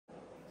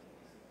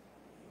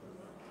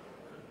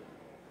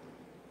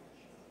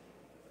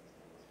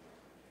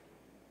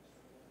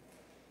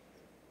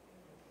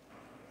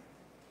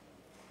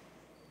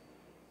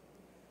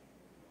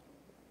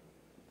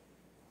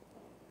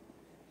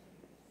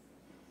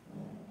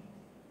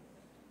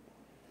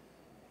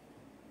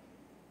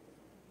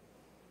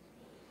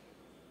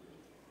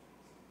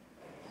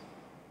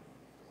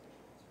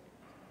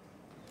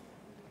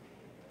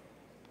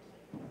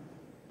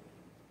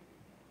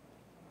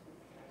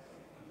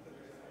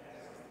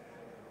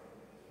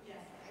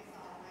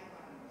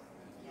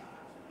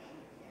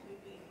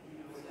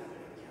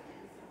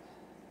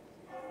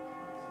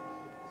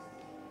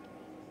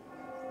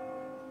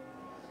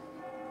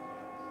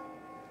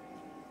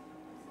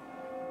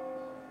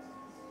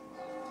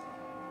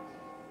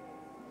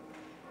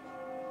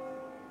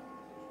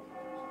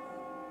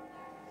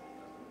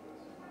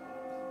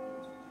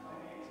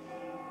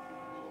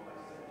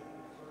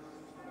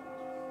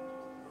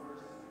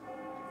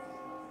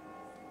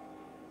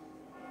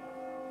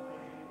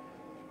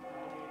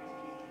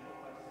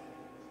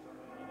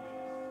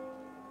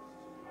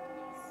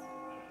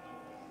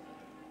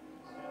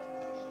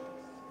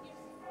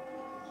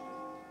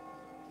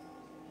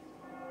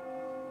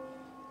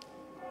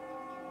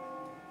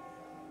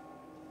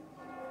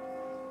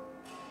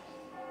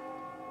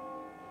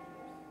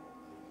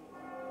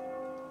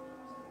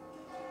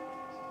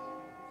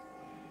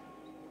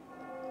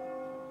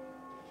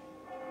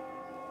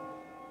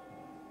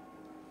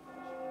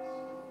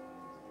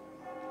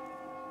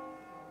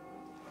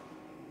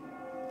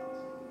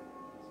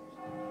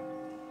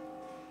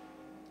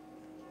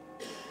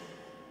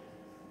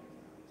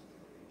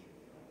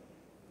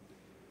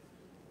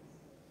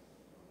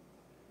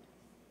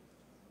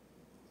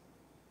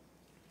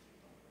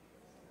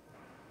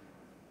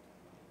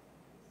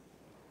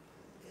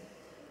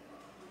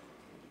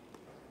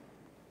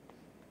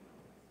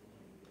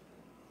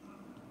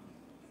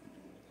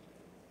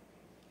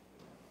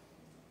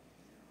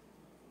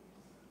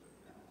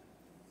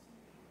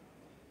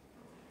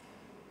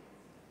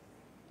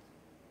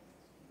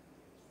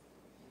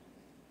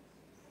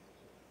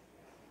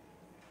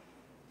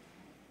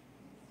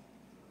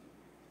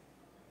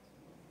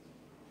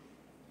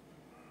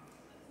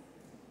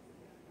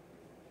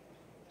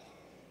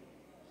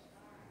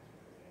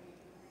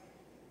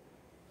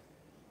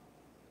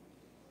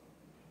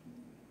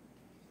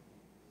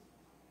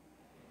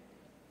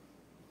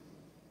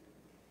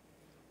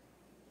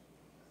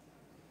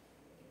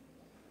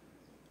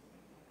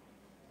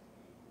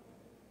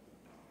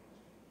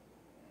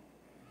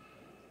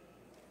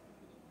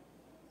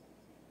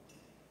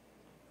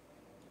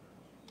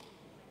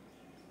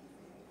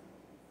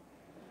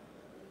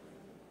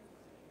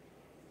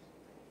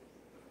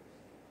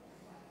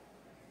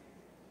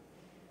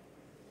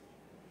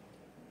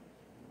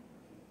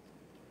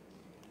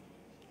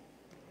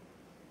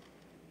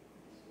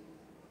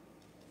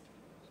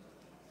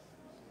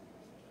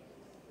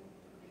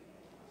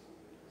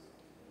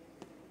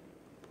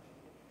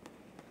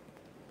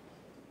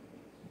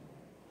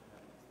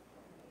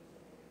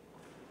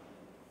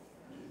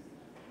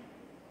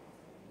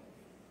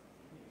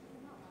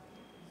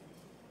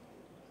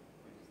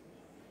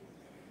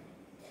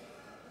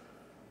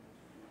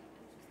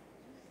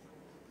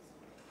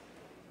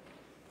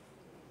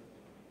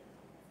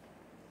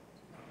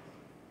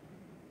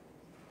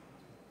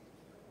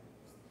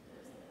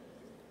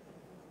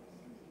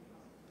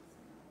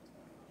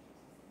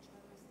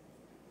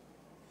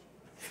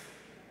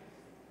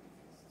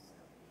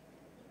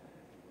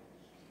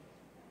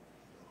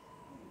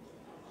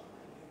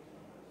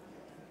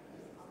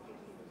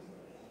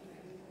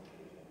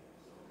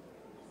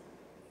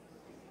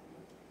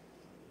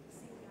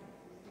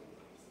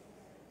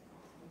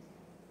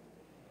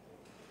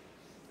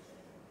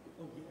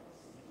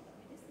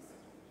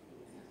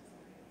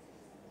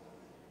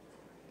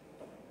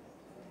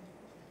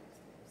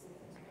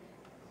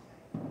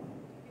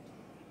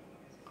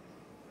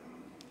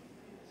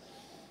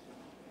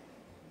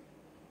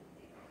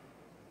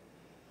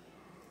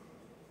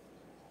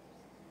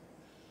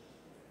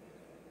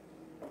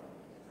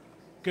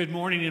Good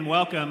morning and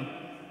welcome.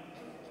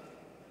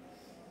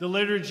 The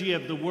Liturgy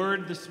of the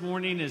Word this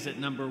morning is at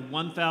number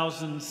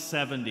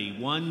 1070,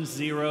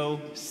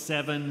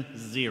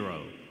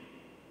 1070.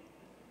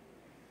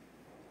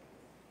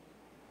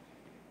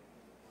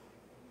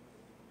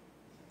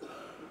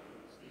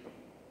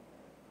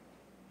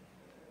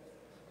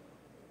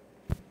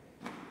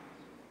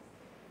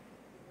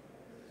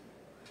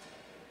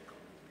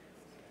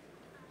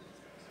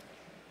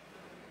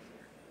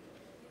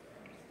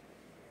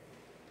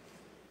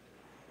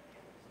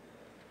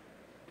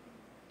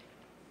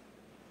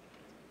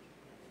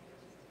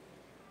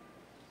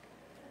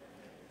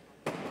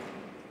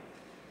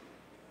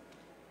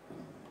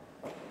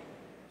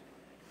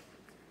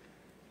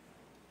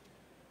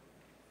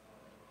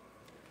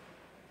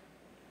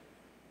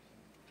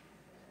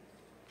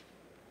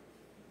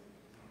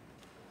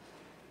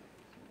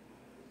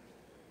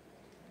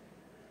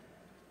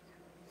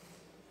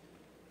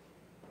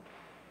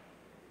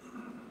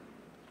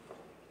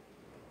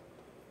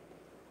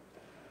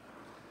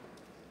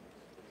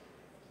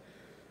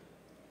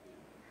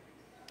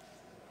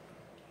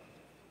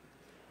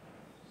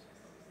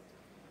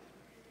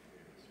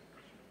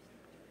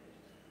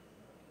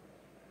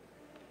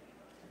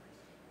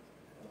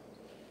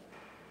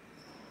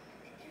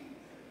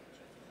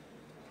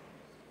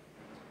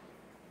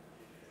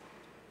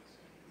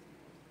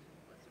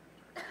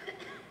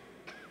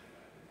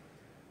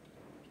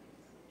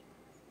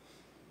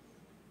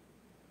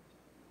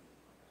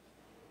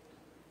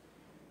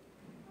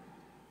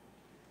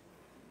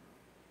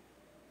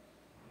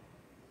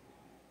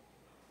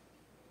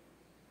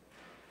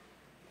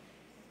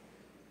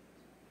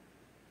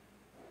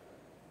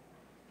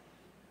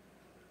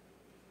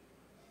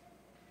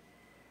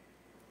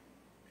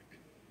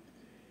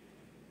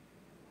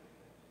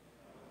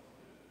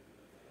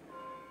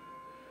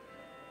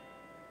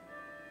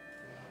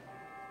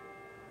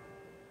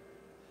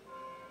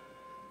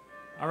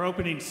 Our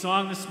opening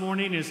song this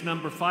morning is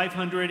number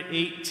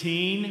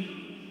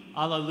 518,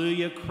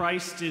 Alleluia,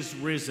 Christ is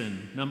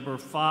Risen, number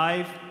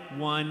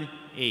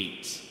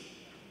 518.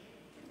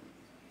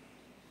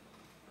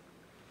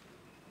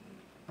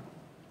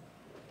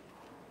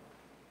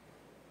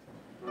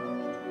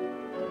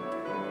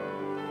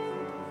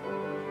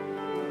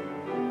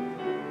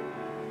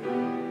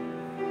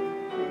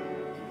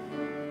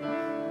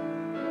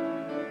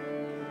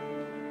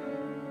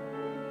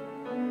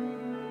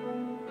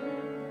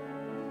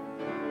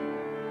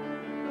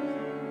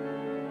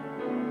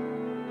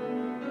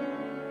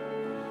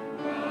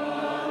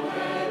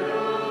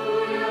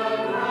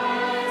 Alleluia,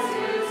 Christ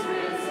is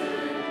risen.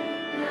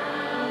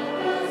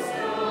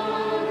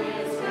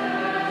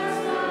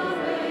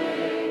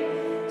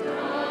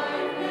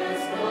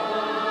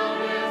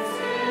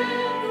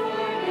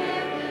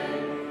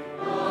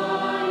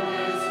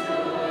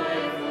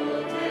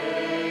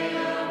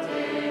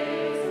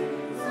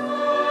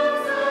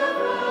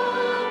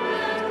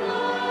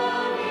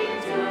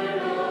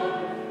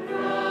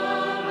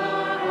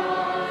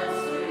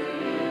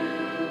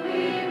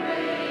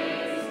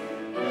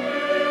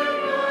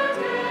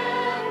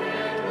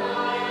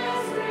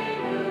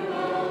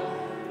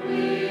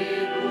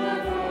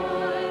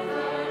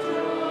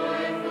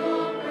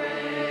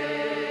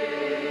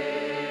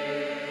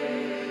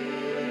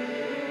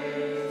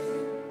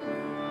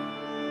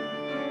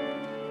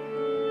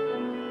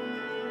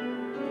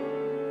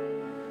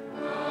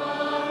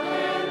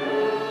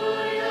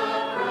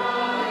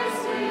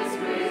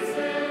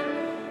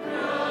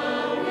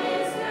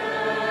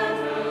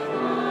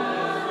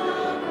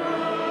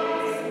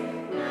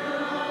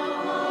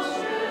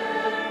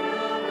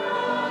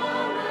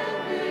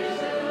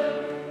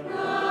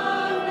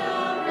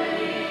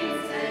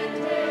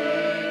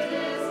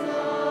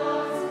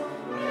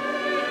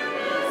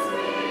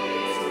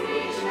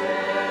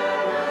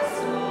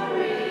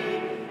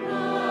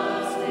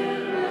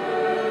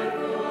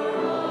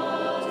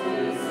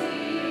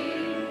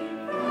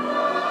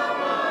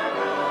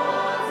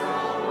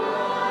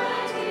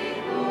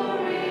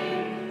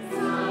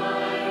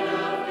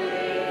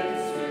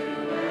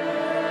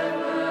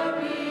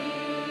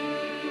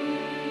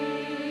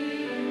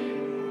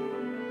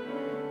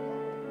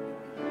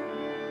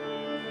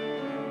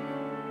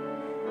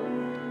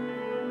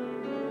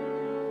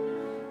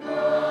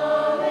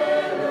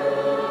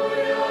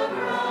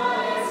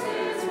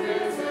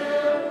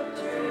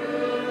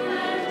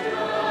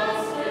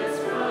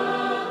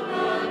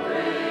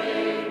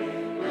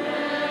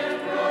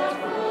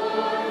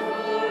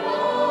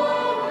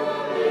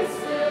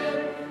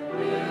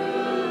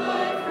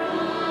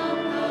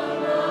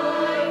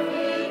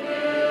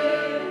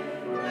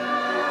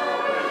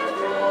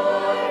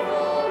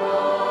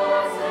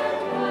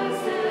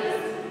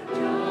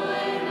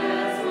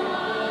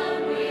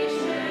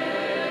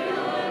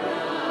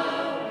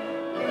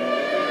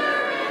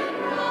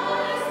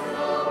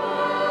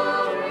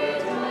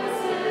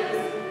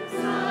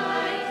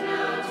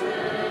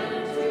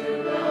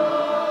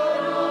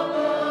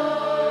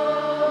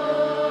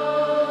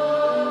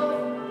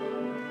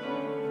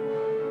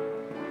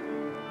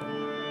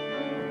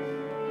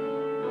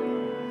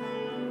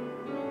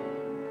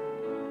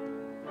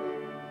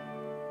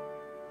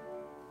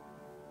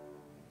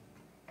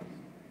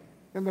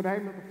 In the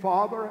name of the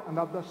Father, and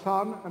of the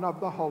Son, and of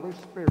the Holy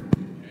Spirit.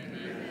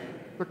 Amen.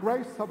 The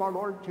grace of our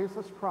Lord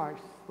Jesus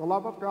Christ, the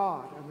love of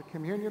God, and the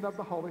communion of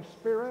the Holy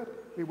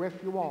Spirit be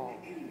with you all.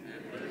 And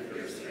with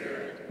your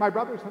spirit. My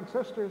brothers and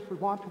sisters, we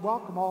want to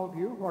welcome all of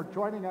you who are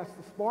joining us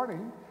this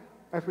morning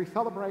as we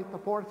celebrate the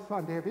fourth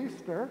Sunday of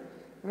Easter.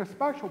 In a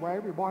special way,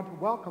 we want to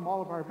welcome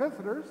all of our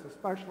visitors,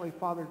 especially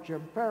Father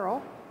Jim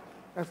Farrell.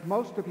 As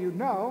most of you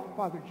know,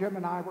 Father Jim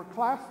and I were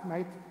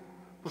classmates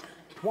for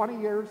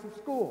 20 years of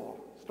school,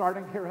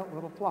 starting here at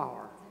Little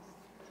Flower.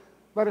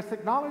 Let us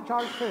acknowledge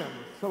our sins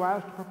so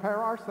as to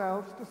prepare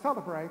ourselves to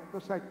celebrate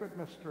the sacred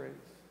mysteries.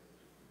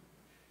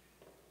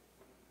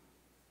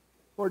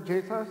 Lord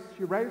Jesus,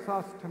 you raise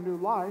us to new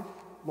life.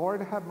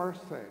 Lord, have mercy.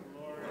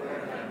 Lord,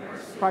 have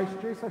mercy. Christ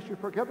Jesus, you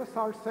forgive us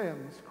our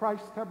sins.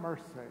 Christ, have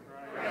mercy.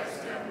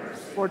 Christ, have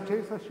mercy. Lord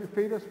Jesus, you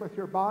feed us with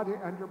your body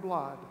and your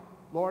blood.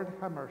 Lord,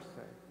 have mercy.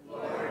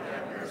 Lord,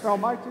 have mercy.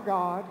 Almighty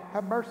God,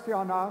 have mercy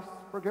on us,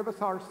 forgive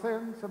us our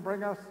sins, and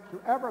bring us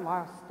to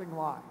everlasting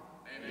life.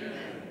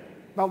 Amen.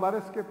 Now let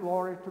us give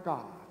glory to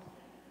God.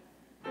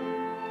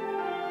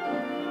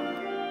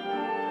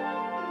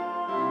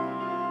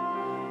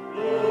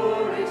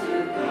 Glory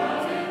to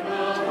God in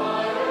the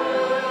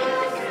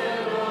highest,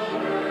 and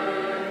on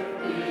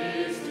earth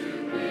peace to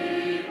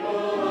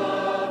people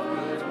of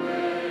good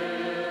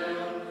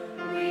will.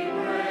 We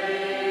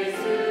praise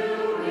you,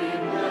 we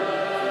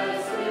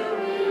bless you,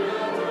 we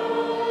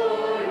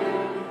adore you,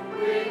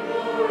 we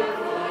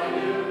glorify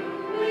you,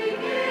 we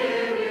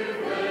give you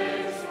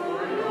thanks for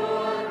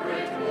your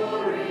great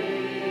glory.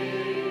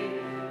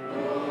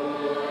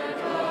 Lord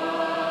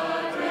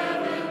God,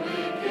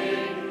 heavenly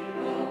King,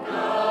 O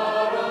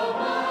God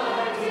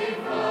Almighty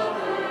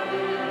Father,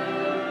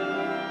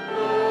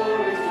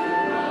 glory to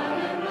God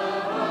in the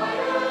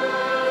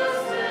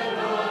highest, and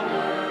on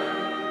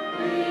earth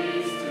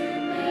peace to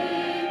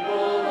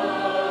people of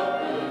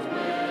good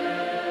will.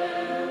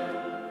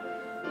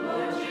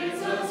 Lord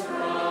Jesus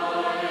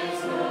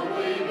Christ,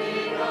 only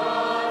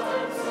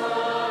begotten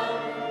Son,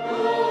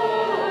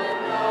 Lord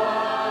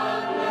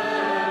God,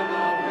 Lamb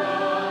of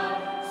God,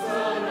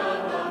 Son of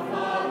the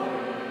Father,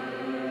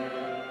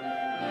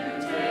 you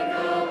take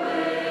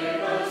away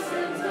the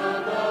sins of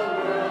the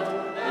world,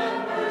 have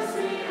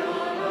mercy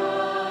on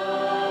us.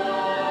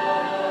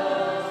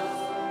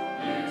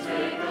 You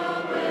take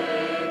away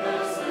the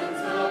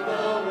sins of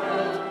the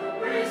world,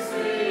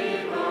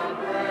 receive our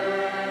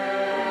prayer.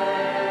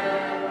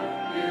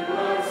 You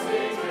are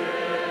seated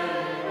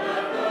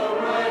at the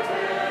right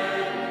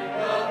hand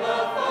of the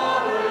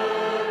Father,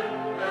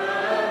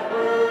 have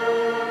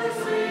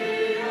mercy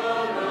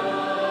on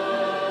us.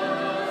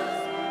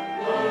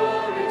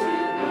 Glory to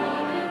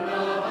God in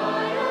the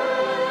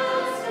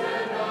highest,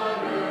 and on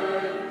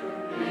earth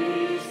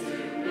peace to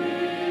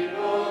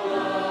people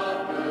of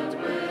good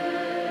will.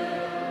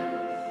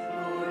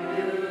 For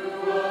you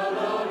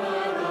alone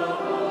are the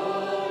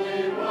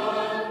Holy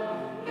One,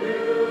 you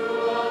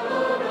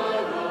alone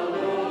are the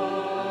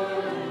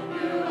Lord,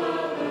 you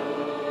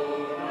alone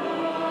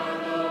are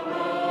the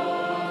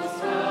Most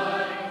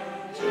High.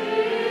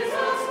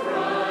 Jesus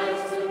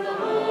Christ, in the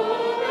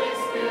Holy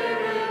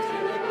Spirit,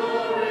 in the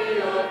glory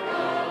of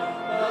God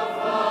the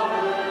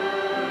Father.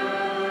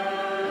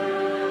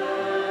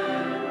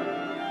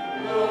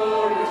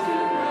 Glory to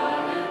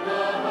God in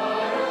the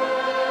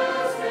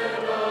highest,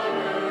 and on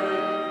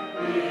earth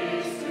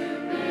peace to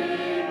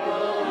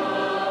people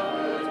of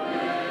good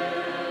will.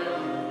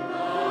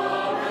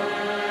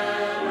 Amen,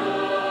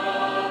 amen,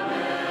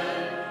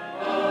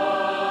 amen.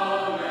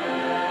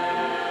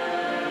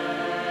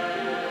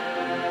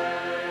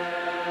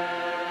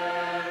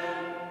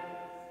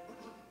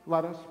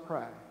 Let us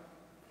pray.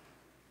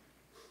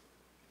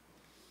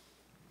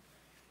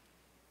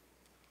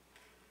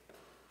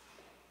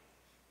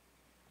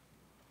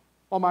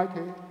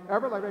 Almighty,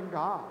 ever-living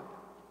God,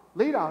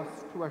 lead us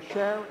to a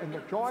share in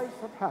the joys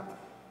of heaven,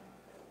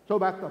 so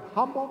that the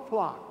humble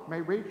flock may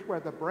reach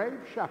where the brave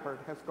shepherd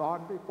has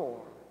gone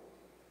before,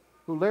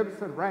 who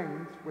lives and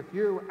reigns with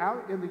you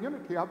out in the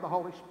unity of the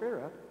Holy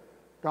Spirit,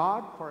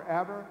 God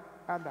forever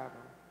and ever.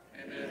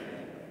 Amen.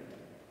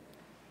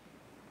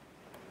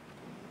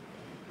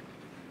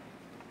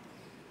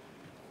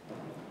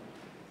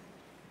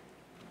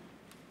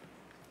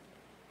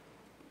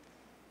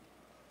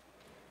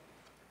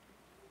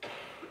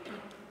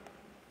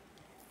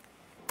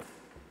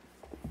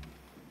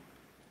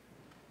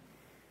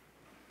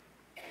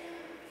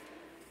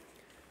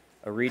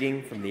 A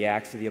reading from the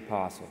Acts of the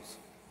Apostles.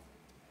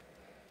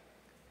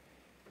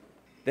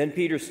 Then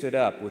Peter stood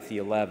up with the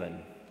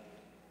 11,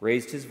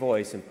 raised his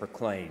voice, and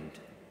proclaimed,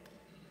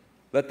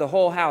 "Let the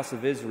whole house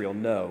of Israel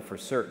know for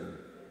certain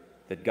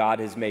that God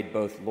has made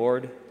both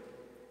Lord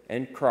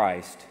and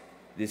Christ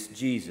this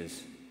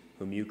Jesus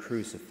whom you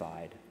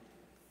crucified."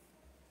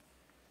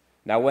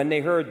 Now when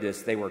they heard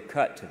this, they were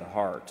cut to the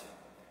heart,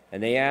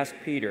 and they asked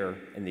Peter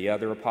and the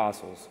other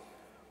apostles,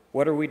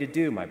 "What are we to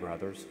do, my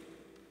brothers?"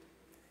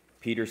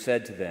 Peter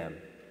said to them,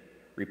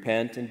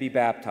 "Repent and be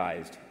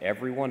baptized,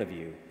 every one of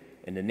you,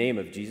 in the name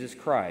of Jesus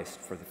Christ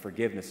for the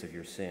forgiveness of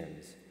your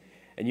sins,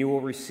 and you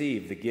will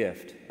receive the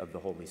gift of the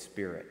Holy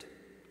Spirit.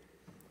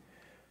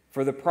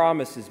 For the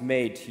promise is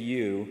made to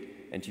you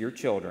and to your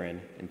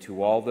children and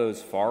to all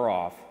those far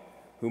off,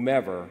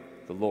 whomever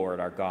the Lord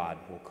our God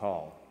will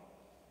call."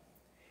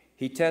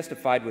 He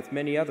testified with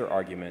many other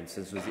arguments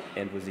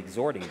and was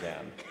exhorting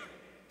them,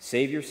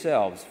 "Save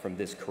yourselves from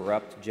this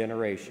corrupt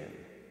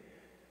generation."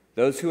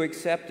 Those who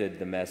accepted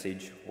the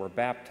message were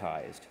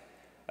baptized,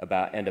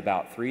 and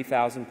about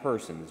 3,000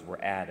 persons were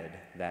added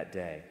that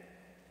day.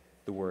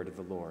 The word of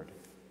the Lord.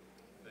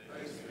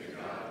 Thanks be to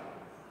God.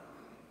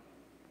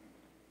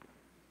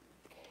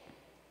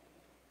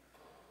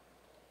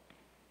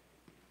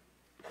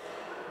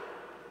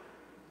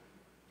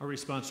 Our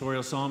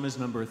responsorial psalm is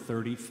number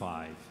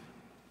 35.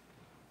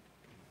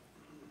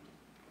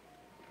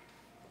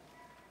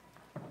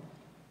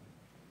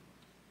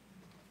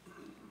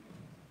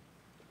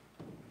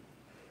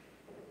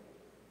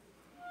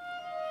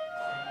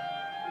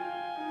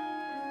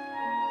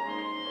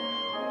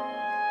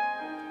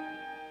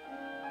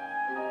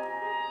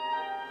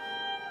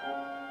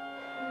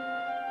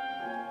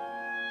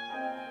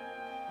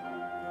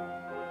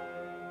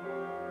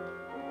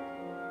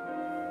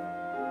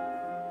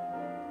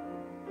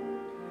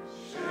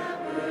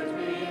 Shepherd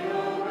me,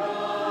 O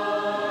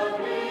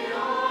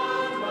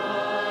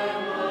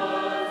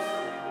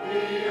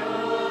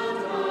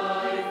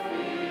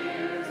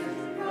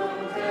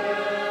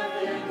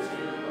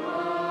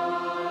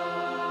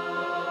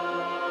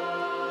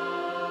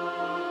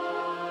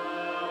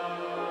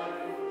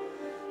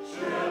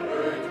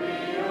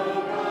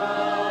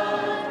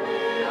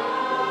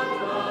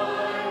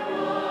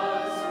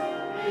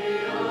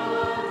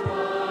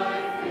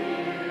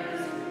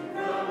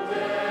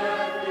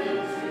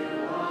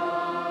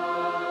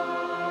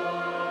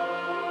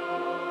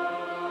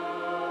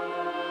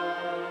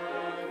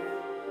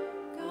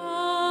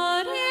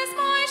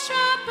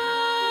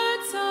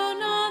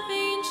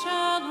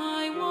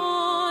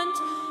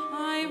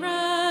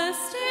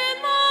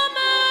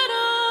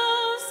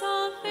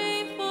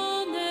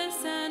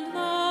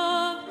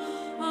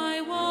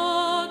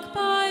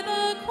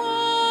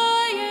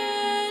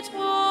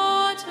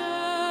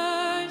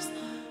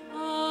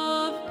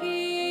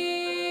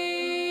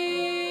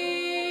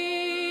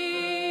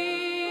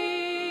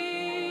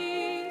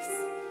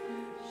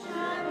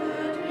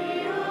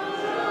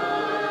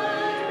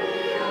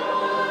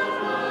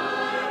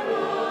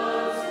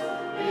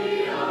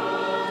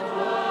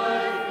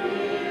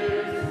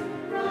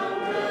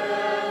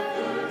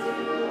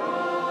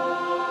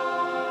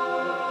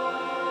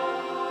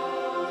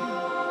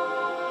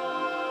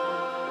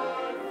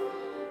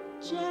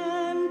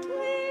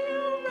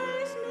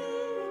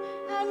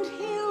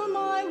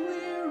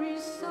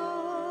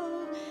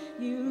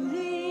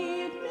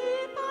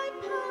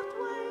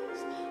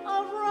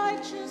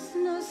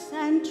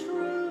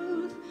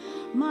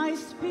My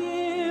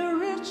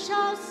spirit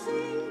shall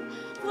sing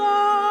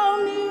the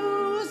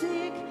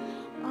music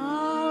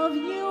of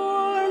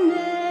your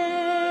name.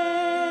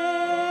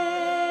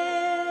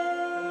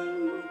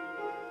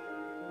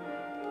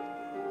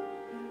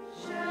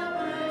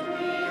 Shepherd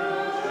me, O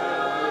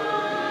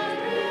God,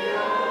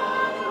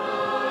 beyond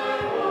my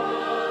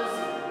walls,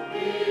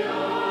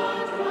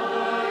 beyond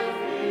my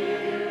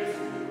fears,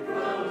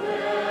 from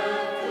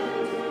death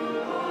into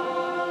life.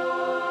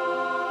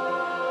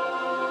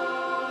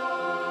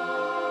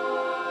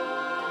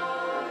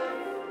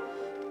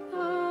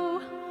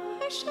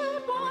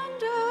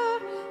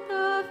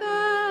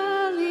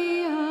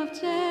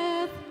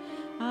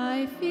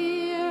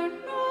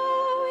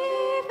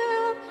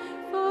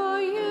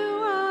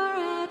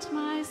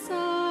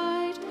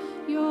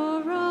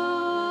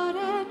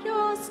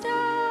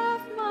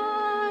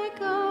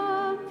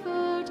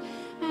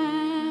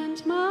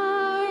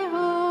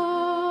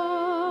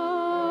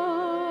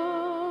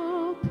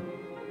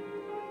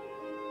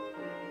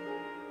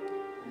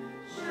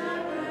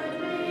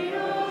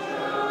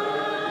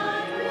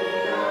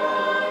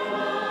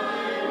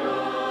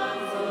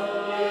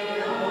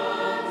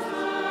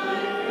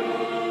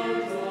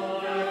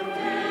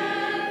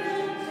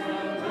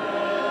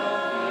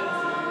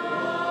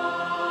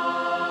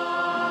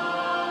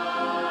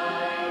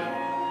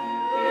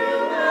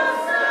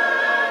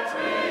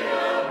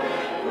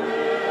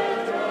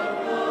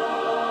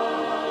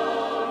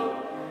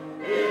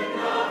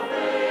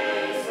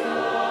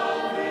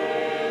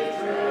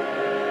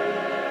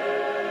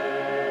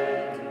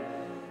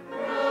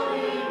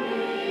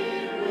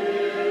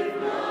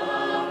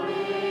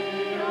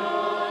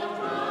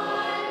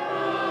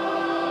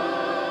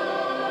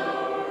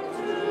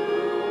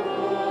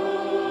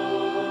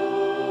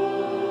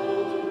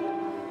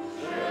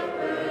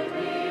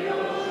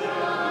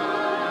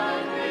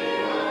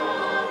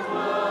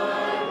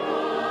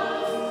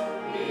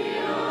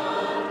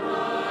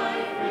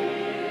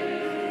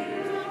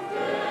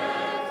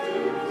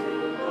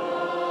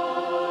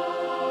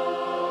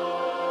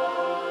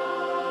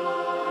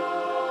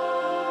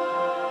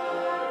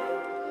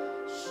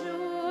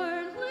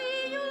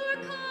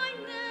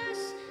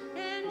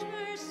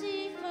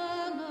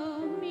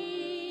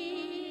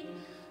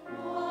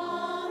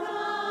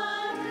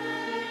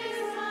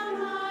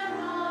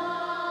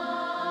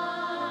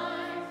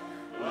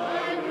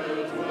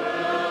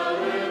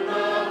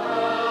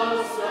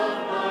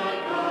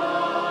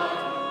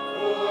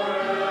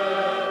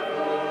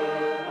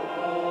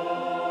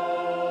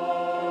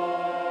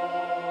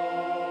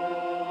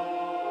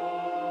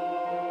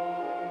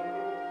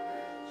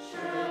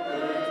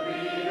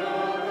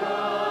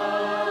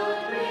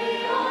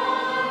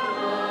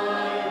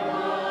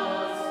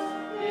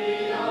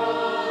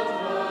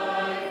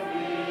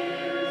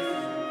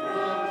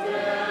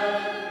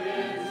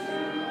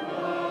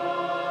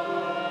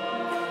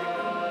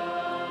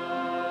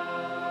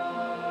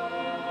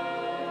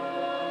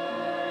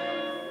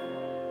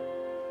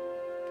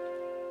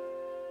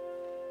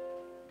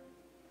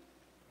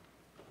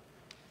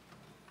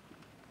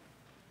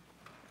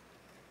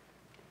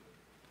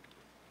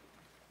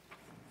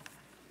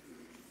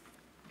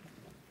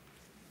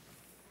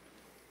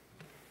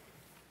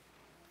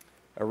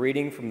 A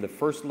reading from the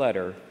first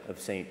letter of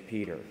St.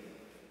 Peter.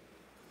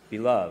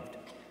 Beloved,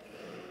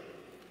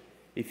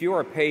 if you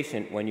are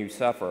patient when you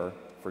suffer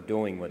for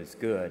doing what is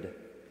good,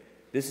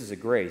 this is a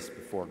grace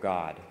before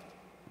God.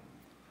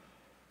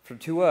 For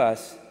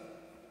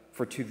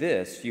to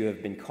this you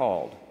have been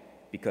called,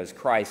 because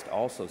Christ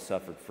also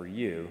suffered for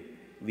you,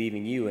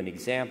 leaving you an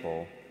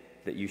example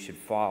that you should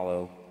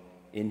follow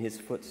in his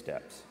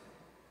footsteps.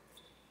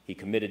 He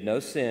committed no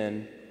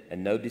sin,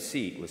 and no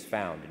deceit was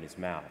found in his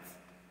mouth.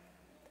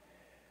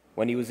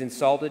 When he was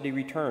insulted, he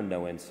returned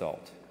no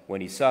insult. When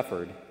he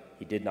suffered,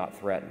 he did not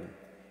threaten.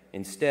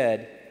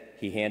 Instead,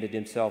 he handed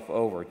himself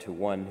over to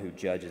one who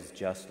judges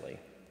justly.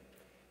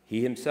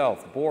 He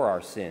himself bore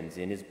our sins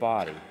in his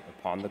body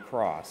upon the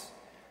cross,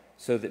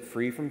 so that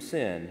free from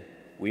sin,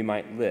 we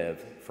might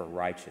live for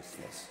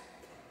righteousness.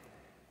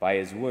 By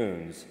his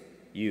wounds,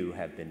 you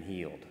have been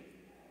healed.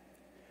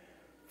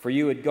 For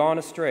you had gone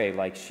astray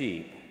like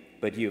sheep,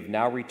 but you have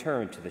now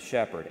returned to the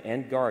shepherd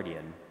and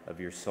guardian of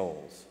your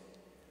souls.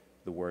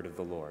 The word of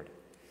the Lord.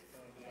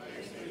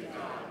 Thanks be to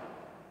God.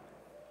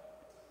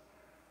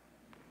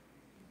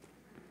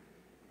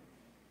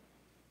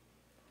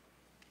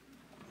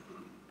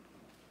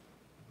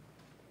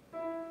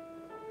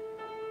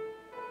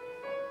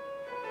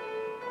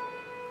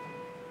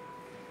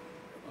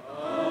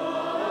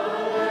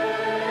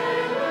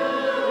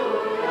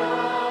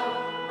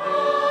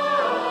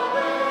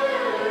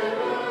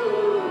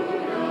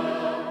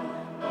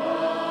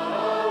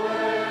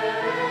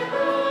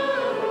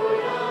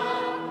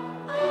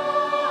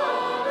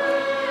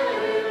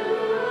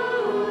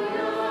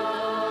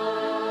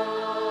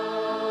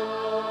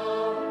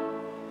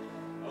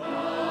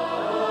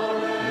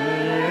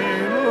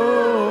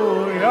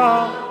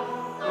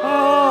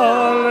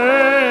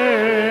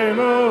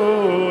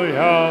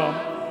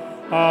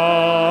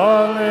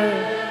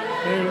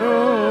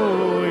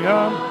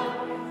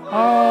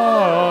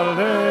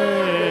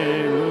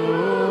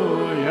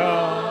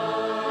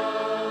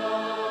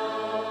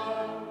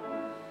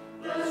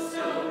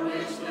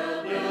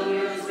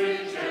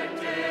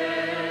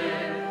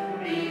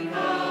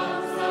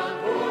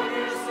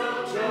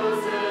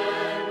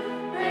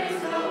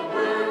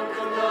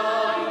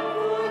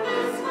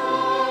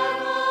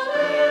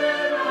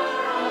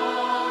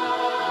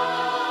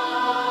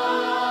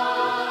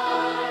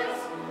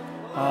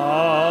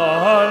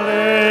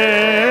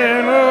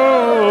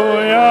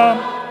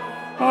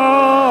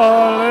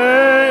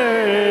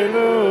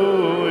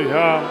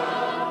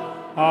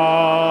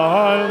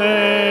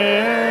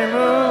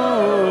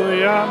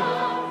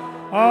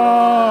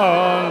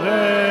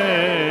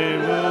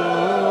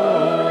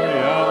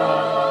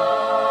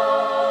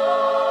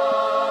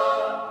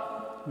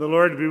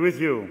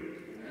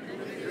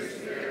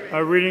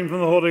 A reading from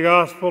the Holy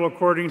Gospel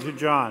according to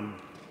John.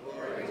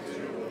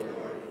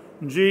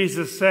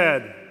 Jesus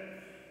said,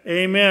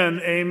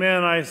 "Amen,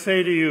 amen, I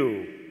say to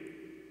you,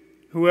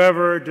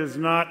 whoever does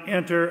not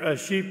enter a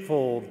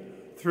sheepfold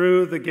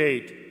through the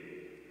gate,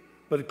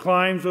 but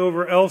climbs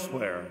over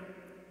elsewhere,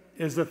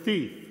 is a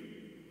thief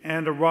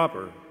and a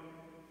robber.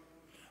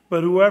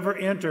 But whoever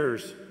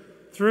enters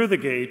through the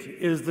gate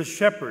is the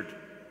shepherd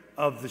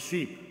of the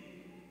sheep.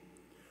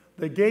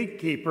 The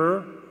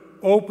gatekeeper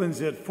opens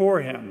it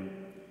for him,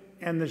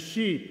 and the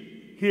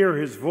sheep hear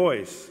his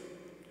voice,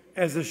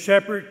 as the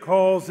shepherd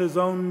calls his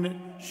own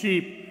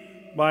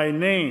sheep by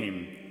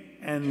name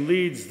and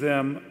leads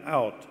them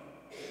out.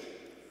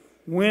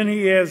 When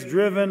he has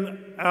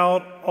driven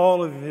out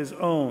all of his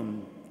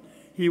own,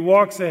 he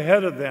walks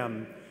ahead of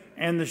them,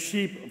 and the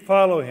sheep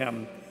follow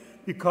him,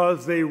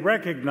 because they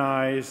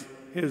recognize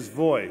his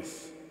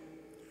voice.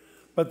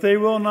 But they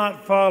will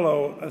not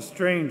follow a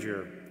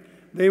stranger.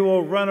 They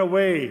will run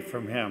away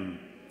from him,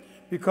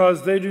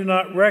 because they do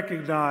not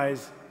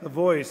recognize the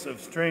voice of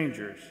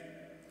strangers."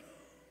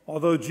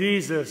 Although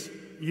Jesus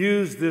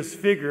used this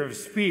figure of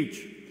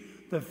speech,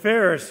 the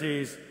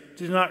Pharisees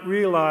did not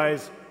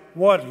realize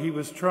what he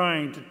was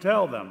trying to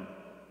tell them.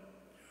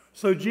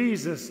 So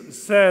Jesus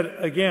said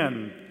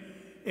again,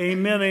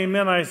 "Amen,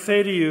 amen, I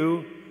say to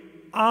you,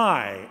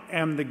 I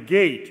am the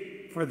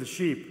gate for the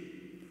sheep.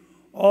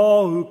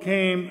 All who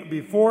came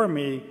before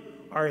me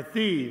are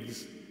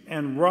thieves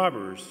and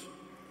robbers,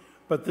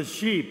 but the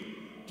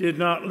sheep did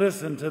not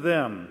listen to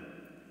them.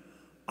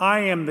 I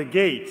am the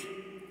gate.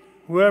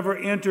 Whoever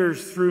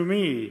enters through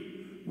me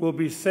will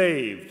be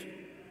saved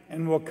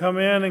and will come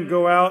in and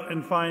go out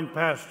and find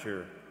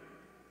pasture.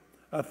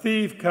 A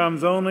thief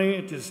comes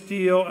only to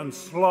steal and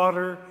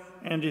slaughter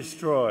and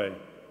destroy.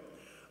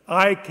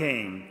 I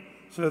came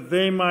so that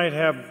they might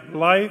have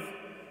life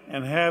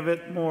and have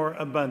it more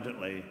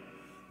abundantly."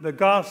 The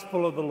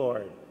Gospel of the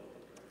Lord.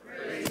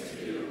 Praise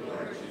to you,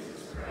 Lord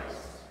Jesus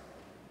Christ.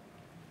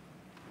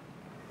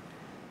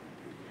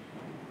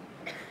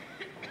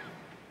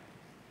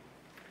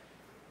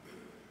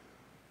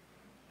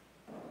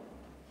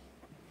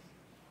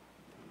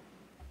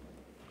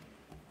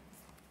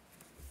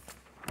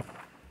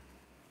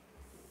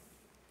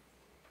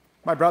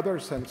 My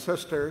brothers and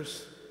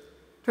sisters,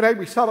 today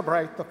we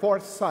celebrate the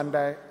fourth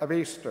Sunday of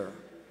Easter.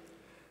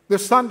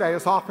 This Sunday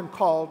is often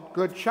called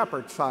Good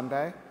Shepherd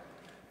Sunday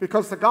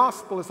because the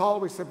gospel is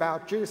always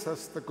about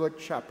Jesus, the Good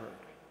Shepherd.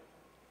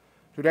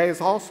 Today is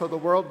also the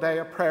World Day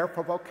of Prayer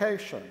for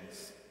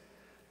Vocations.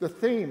 The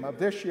theme of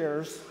this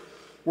year's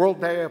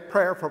World Day of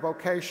Prayer for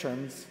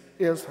Vocations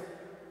is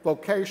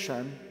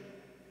vocation,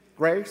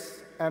 grace,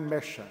 and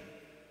mission.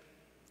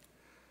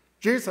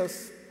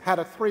 Jesus had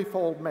a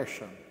threefold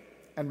mission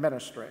and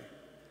ministry.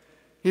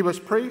 He was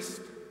priest,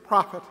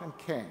 prophet, and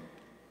king.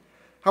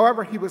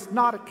 However, he was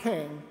not a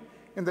king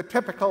in the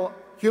typical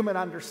human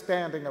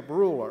understanding of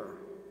ruler.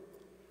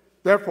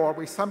 Therefore,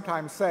 we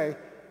sometimes say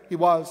he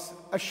was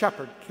a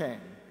shepherd king.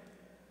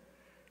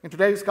 In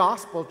today's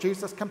gospel,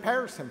 Jesus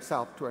compares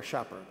himself to a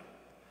shepherd.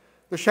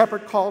 The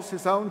shepherd calls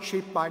his own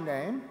sheep by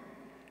name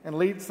and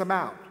leads them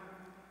out.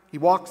 He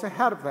walks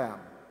ahead of them,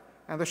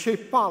 and the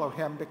sheep follow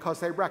him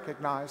because they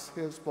recognize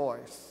his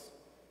voice.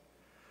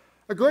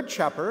 A good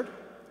shepherd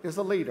is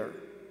a leader.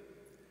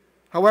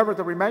 However,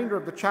 the remainder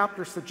of the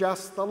chapter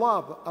suggests the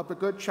love of the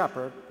good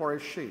shepherd for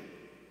his sheep.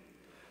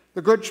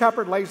 The good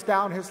shepherd lays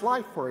down his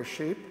life for his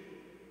sheep,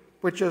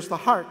 which is the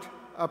heart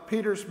of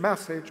Peter's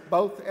message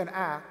both in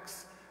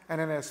Acts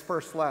and in his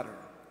first letter.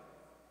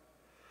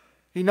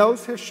 He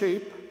knows his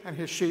sheep, and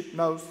his sheep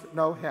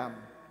know him.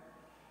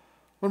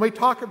 When we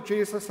talk of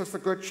Jesus as the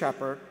Good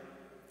Shepherd,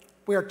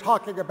 we are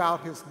talking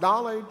about his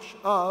knowledge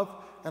of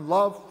and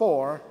love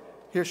for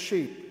his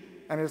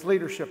sheep and his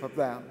leadership of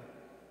them.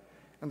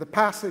 And the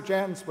passage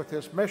ends with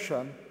his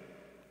mission,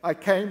 I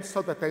came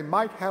so that they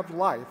might have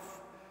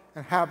life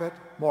and have it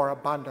more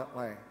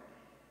abundantly.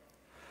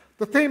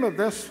 The theme of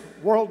this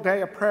World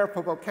Day of Prayer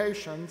for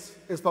Vocations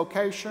is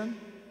vocation,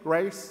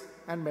 grace,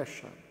 and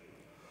mission.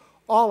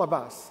 All of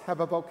us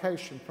have a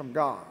vocation from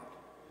God.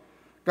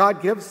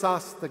 God gives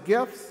us the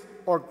gifts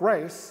or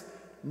grace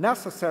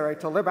necessary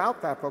to live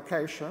out that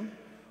vocation,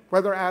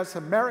 whether as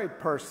a married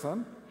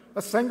person,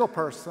 a single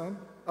person,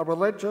 a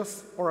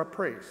religious, or a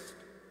priest.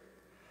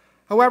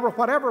 However,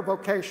 whatever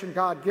vocation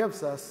God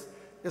gives us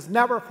is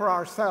never for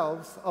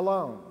ourselves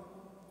alone.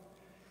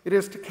 It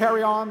is to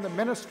carry on the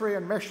ministry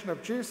and mission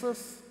of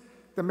Jesus,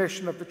 the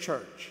mission of the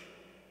church.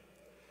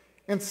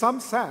 In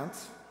some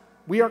sense,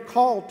 we are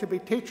called to be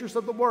teachers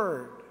of the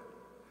word,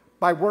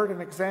 by word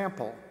and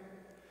example.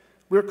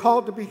 We are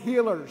called to be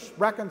healers,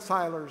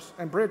 reconcilers,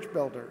 and bridge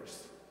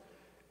builders.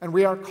 And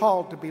we are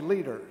called to be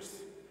leaders,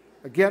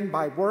 again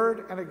by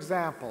word and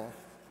example,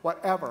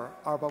 whatever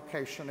our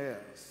vocation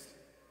is.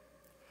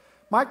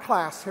 My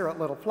class here at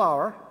Little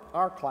Flower,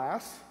 our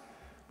class,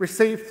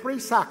 received 3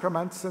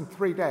 sacraments in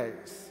 3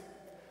 days.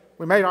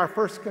 We made our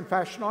first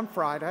confession on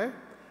Friday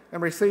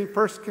and received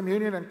First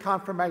Communion and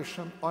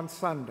Confirmation on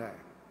Sunday.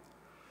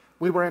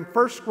 We were in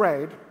first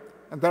grade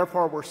and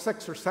therefore were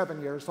 6 or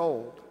 7 years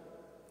old.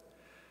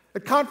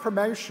 At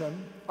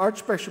confirmation,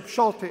 Archbishop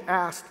Schulte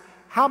asked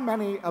how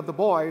many of the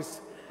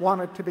boys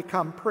wanted to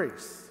become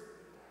priests.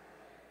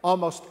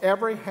 Almost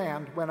every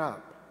hand went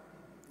up.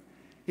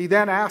 He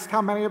then asked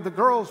how many of the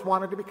girls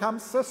wanted to become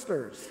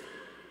sisters.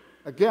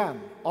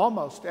 Again,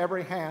 almost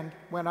every hand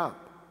went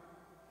up.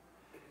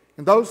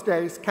 In those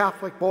days,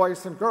 Catholic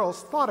boys and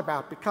girls thought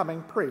about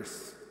becoming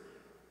priests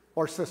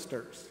or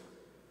sisters.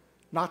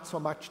 Not so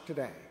much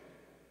today.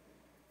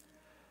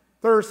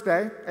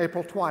 Thursday,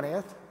 April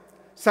 20th,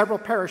 several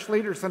parish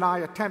leaders and I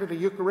attended a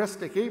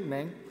Eucharistic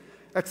evening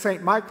at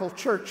St. Michael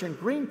Church in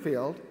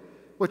Greenfield,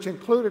 which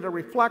included a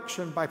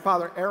reflection by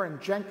Father Aaron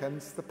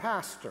Jenkins, the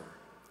pastor.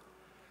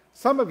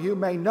 Some of you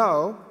may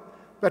know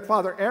that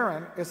Father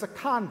Aaron is a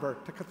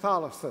convert to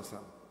Catholicism.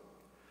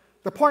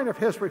 The point of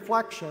his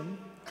reflection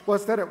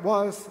was that it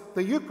was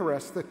the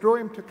Eucharist that drew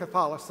him to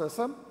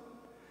Catholicism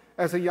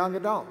as a young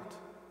adult,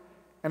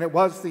 and it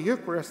was the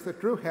Eucharist that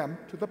drew him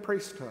to the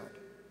priesthood.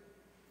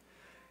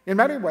 In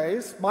many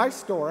ways, my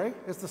story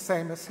is the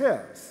same as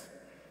his,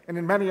 and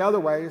in many other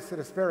ways, it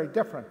is very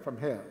different from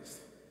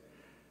his.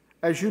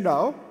 As you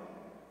know,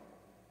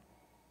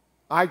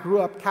 I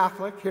grew up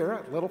Catholic here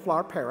at Little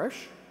Flower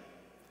Parish.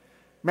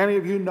 Many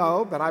of you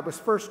know that I was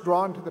first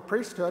drawn to the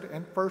priesthood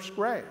in first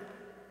grade.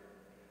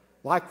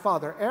 Like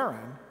Father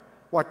Aaron,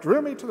 what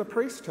drew me to the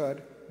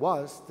priesthood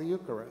was the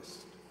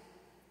Eucharist.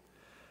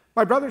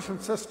 My brothers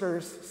and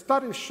sisters,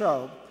 studies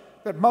show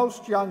that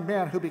most young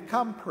men who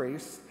become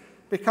priests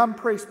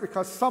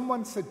because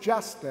someone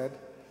suggested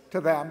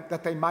to them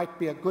that they might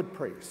be a good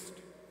priest.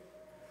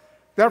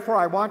 Therefore,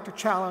 I want to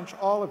challenge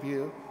all of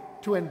you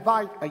to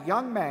invite a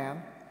young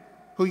man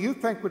who you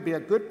think would be a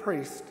good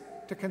priest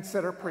to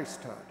consider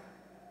priesthood.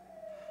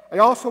 I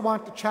also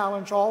want to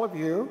challenge all of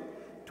you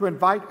to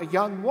invite a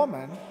young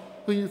woman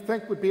who you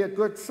think would be a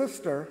good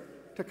sister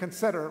to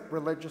consider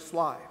religious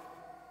life.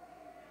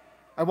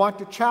 I want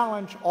to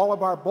challenge all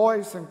of our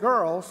boys and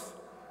girls,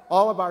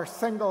 all of our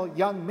single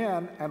young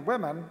men and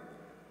women,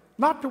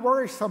 not to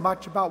worry so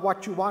much about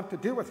what you want to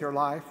do with your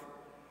life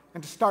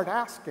and to start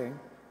asking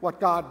what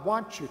God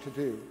wants you to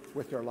do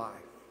with your life.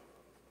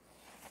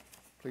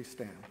 Please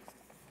stand.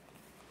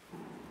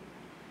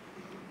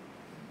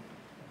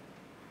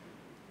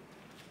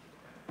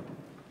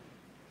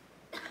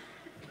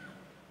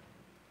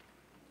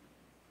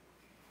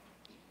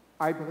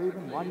 I believe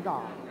in one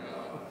God,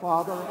 the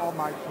Father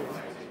Almighty,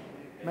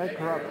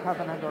 maker of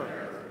heaven and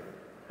earth,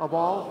 of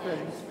all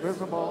things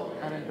visible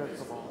and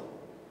invisible.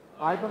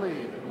 I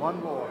believe in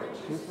one Lord,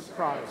 Jesus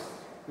Christ,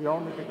 the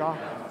only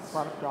begotten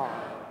Son of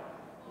God,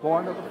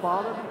 born of the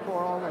Father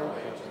before all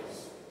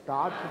ages,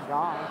 God from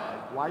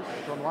God, light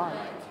from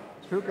light,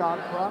 true God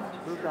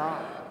from true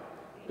God,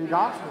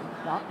 begotten,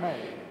 not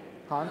made,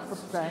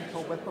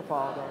 consubstantial with the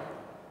Father.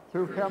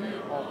 Through him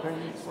all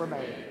things were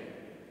made.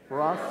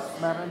 For us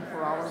men and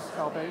for our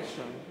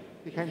salvation,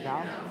 he came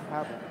down from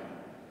heaven,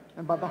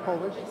 and by the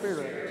Holy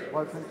Spirit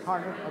was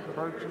incarnate of the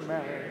Virgin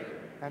Mary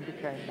and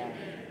became man.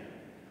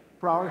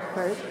 For our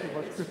sake he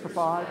was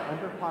crucified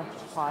under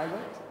Pontius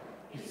Pilate,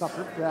 he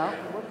suffered death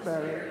and was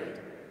buried,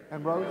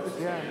 and rose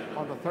again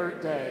on the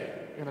third day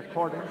in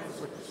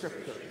accordance with the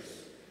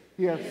Scriptures.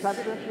 He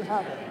ascended into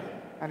heaven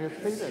and is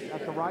seated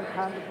at the right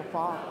hand of the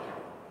Father.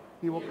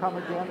 He will come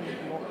again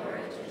in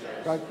glory,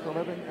 judge the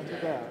living and the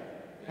dead,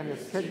 and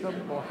his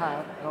kingdom will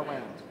have no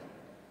end.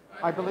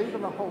 I believe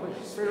in the Holy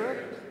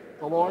Spirit,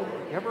 the Lord,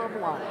 the giver of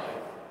life,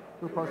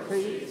 who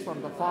proceeds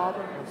from the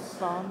Father and the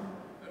Son,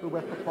 who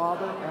with the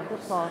Father and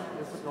the Son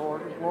is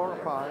adored and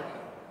glorified,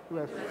 who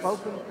has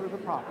spoken through the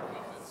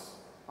prophets.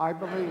 I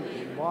believe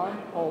in one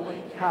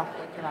holy,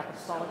 Catholic, and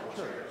Apostolic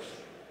Church.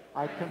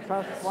 I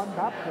confess one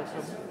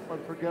baptism for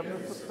the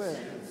forgiveness of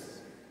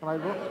sins, and I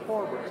look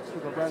forward to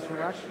the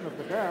resurrection of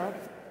the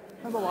dead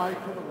and the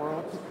life of the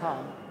world to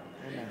come.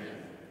 Amen.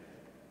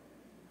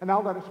 And now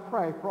let us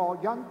pray for all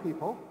young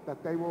people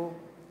that they will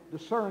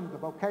discern the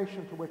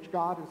vocation to which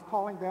God is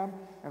calling them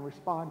and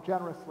respond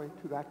generously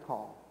to that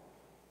call.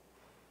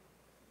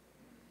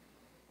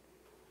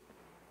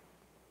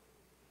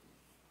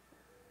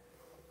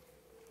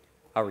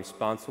 Our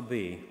response will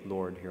be,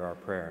 Lord, hear our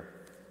prayer.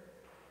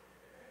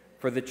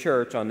 For the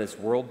Church on this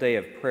World Day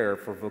of Prayer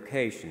for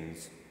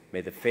Vocations,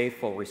 may the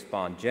faithful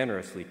respond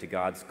generously to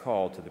God's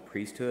call to the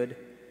priesthood,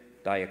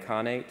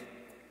 diaconate,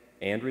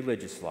 and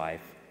religious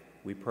life,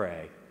 we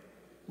pray.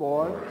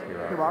 Lord,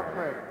 hear our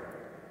prayer.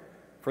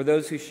 For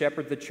those who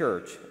shepherd the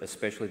Church,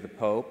 especially the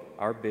Pope,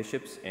 our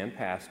bishops and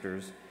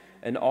pastors,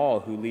 and all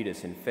who lead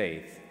us in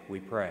faith, we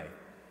pray.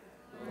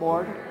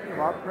 Lord,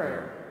 hear our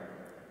prayer.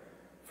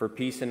 For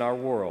peace in our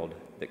world,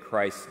 that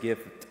Christ's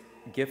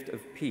gift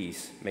of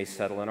peace may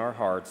settle in our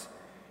hearts,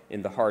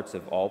 in the hearts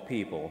of all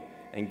people,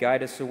 and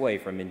guide us away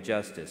from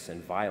injustice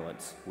and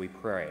violence, we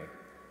pray.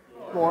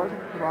 Lord,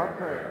 hear our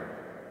prayer.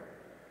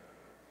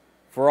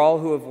 For all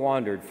who have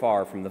wandered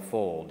far from the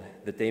fold,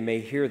 that they may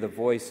hear the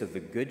voice of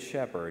the Good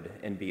Shepherd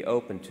and be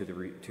open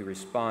to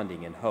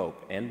responding in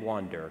hope and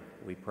wonder,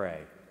 we pray.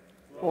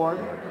 Lord,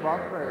 hear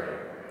our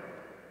prayer.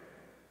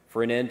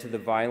 For an end to the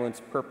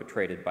violence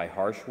perpetrated by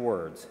harsh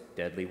words,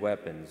 deadly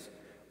weapons,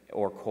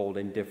 or cold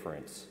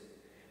indifference,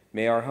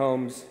 may our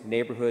homes,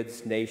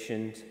 neighborhoods,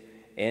 nations,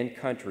 and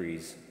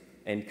countries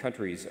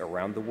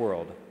around the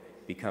world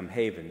become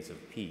havens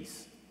of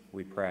peace,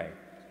 we pray.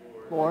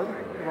 Lord,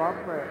 hear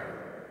our prayer.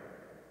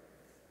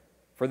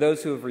 For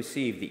those who have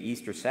received the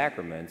Easter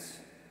sacraments,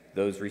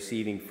 those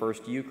receiving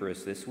First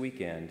Eucharist this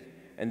weekend,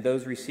 and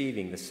those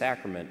receiving the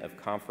sacrament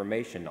of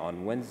confirmation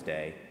on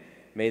Wednesday,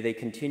 may they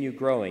continue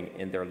growing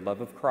in their love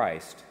of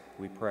Christ,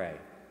 we pray.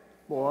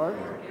 Lord,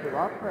 hear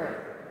our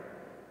prayer.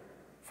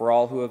 For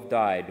all who have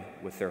died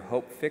with their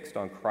hope fixed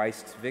on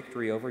Christ's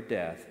victory over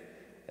death,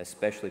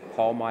 especially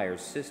Paul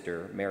Meyer's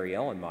sister, Mary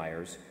Ellen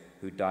Myers,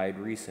 who died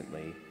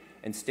recently,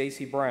 and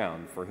Stacy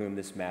Brown, for whom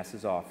this Mass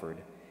is offered,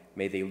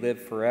 may they live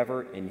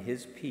forever in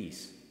his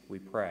peace, we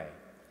pray.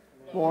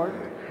 Lord,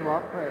 hear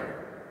our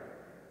prayer.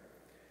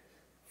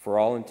 For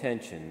all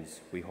intentions,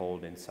 we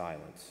hold in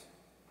silence.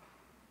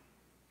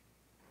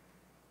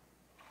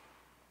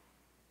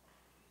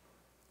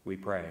 We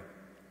pray.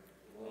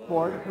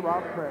 Lord, hear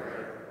our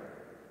prayer.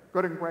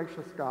 Good and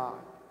gracious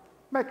God,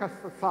 make us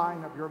the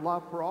sign of your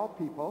love for all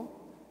people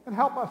and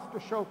help us to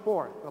show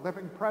forth the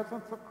living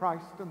presence of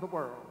Christ in the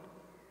world.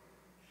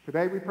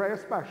 Today we pray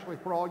especially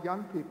for all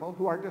young people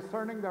who are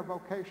discerning their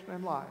vocation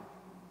in life,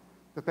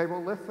 that they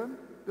will listen,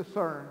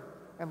 discern,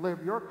 and live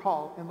your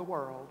call in the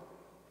world.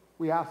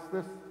 We ask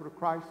this through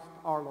Christ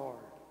our Lord.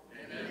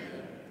 Amen.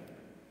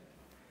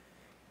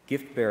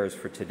 Gift bearers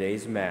for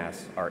today's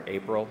Mass are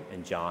April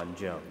and John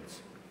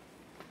Jones.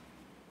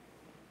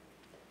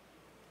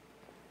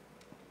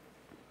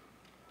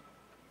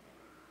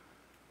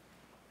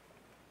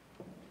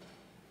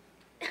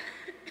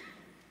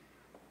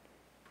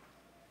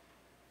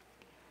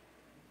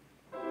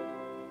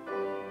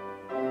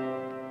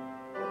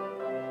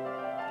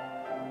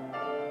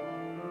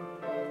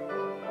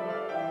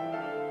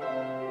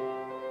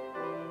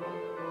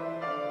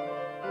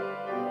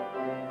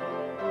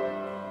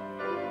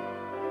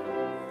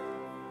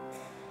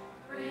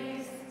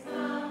 Praise the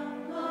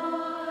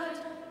Lord.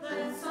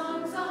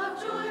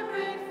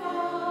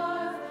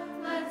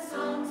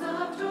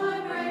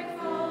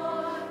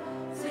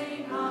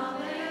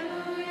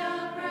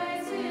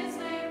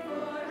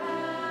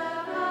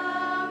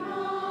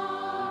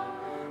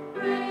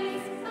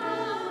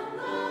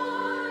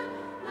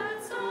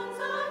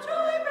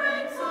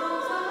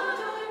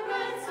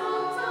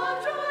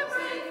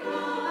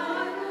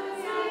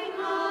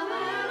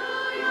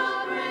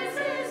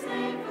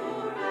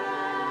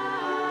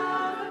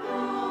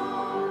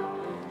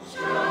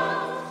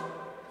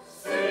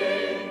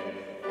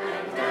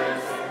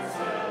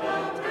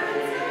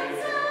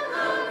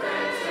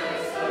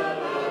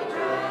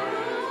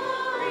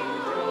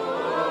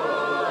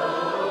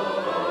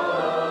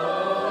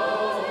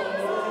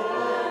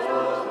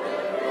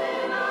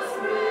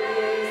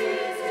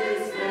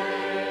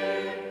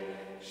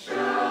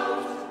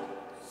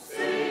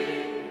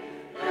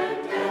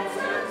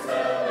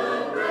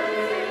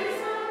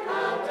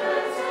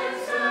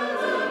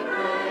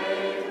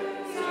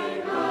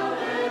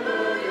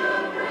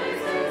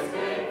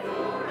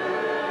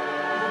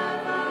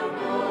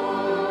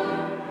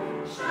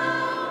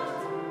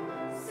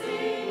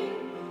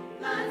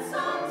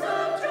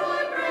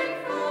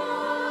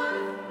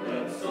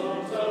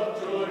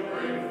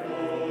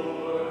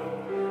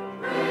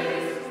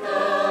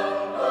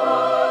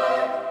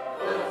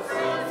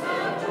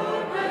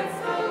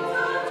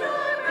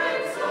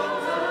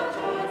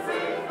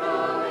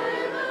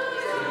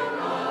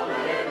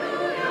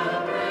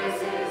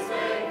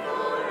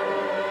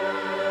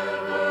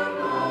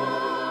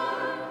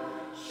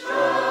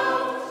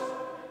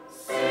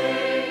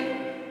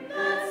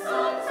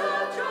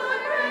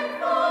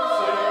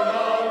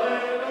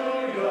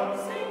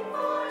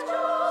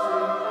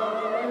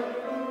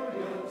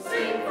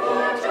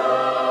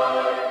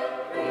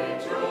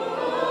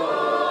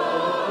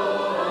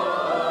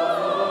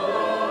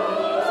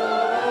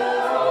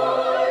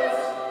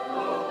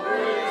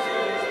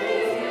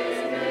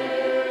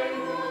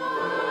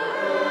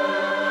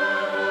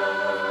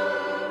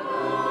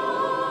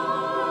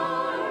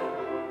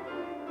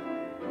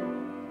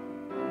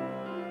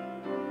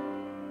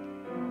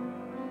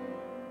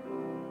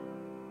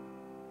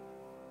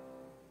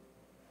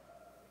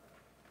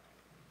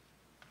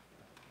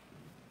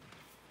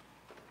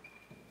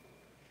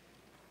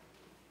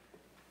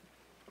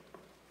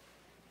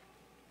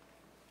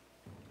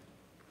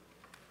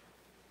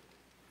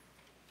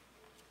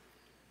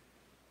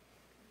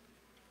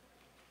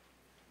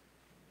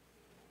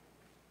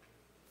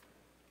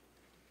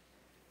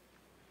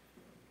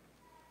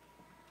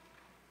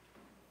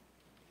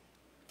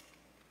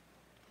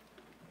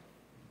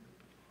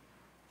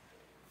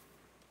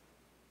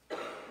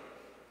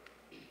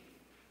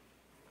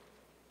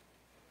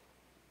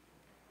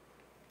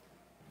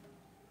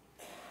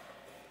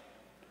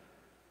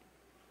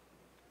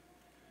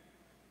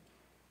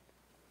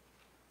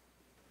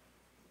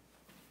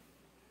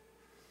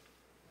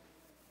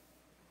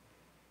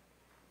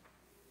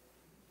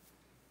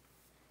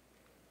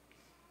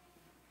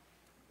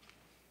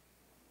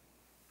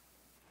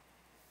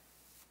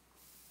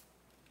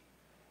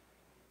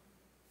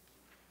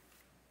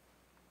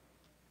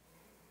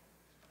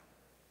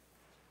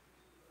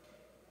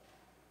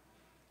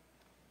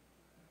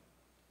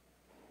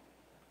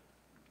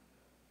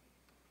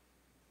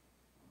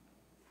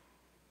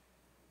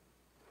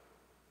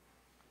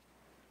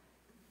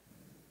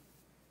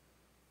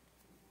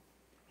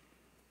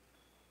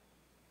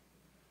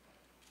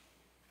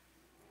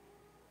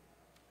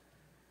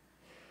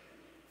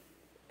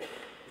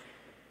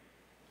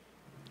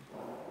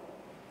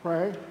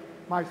 Pray,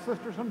 my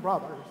sisters and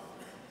brothers,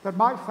 that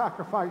my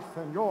sacrifice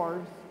and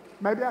yours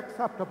may be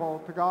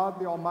acceptable to God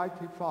the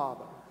Almighty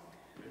Father.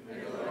 May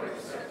the Lord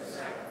accept the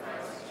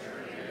sacrifice at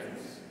your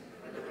hands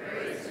for the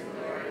praise and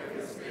glory of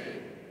his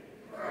name,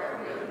 for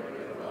our good and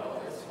good of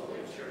all his holy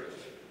church.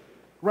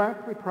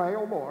 Grant, we pray,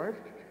 O Lord,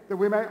 that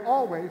we may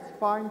always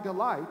find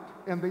delight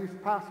in these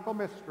paschal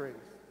mysteries,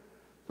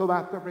 so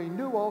that the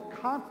renewal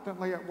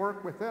constantly at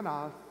work within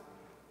us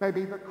may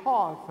be the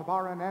cause of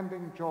our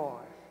unending joy.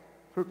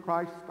 Through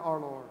Christ our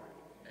Lord.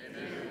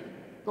 Amen.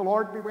 The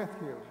Lord be with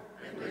you.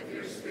 And with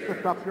your spirit.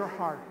 Lift up your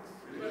hearts.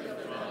 We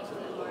lift them up to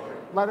the Lord.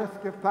 Let us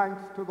give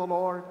thanks to the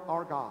Lord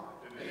our God.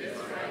 It is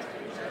right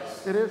and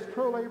just. It is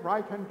truly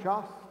right and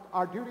just,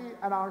 our duty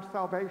and our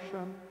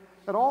salvation,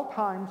 at all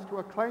times to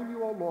acclaim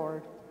you, O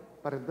Lord,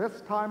 but in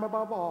this time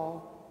above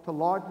all, to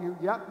laud you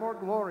yet more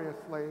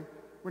gloriously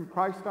when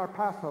Christ our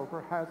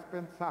Passover has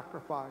been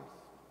sacrificed.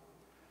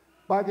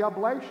 By the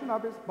oblation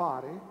of his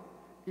body,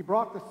 he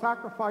brought the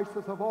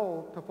sacrifices of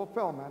old to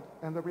fulfillment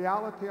in the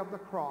reality of the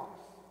cross,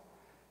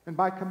 and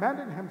by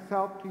commending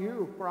himself to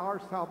you for our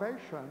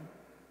salvation,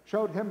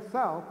 showed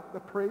himself the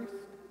priest,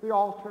 the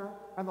altar,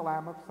 and the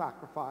lamb of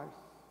sacrifice.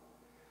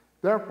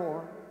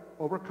 Therefore,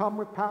 overcome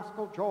with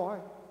paschal joy,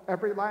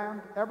 every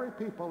land, every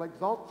people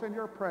exults in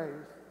your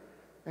praise,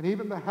 and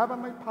even the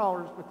heavenly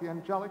powers with the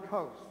angelic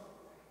hosts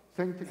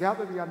sing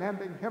together the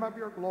unending hymn of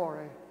your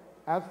glory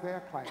as they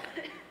acclaim.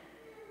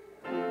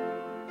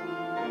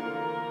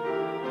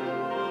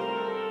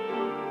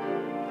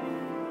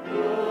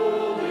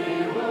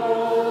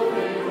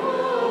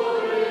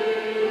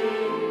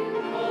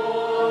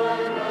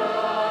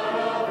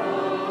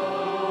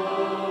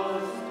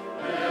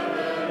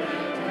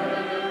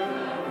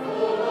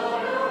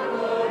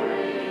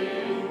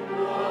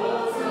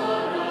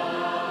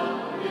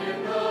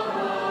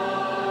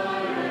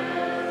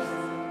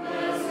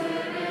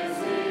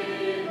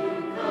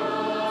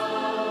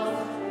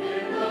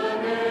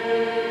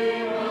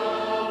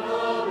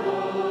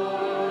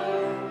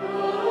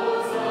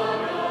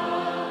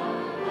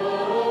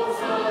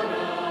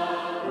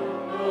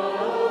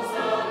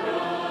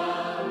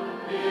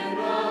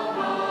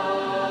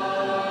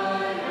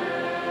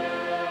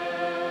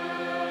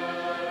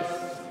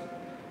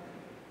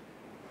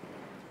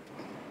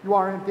 You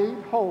are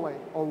indeed holy,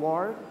 O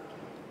Lord,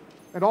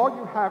 and all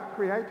you have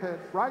created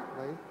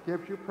rightly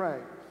gives you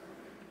praise.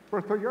 For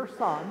through your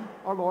Son,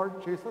 our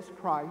Lord Jesus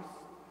Christ,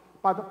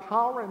 by the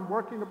power and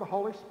working of the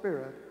Holy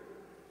Spirit,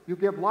 you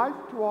give life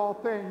to all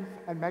things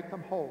and make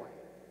them holy.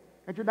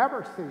 And you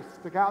never cease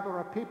to gather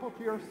a people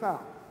to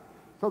yourself,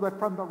 so that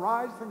from the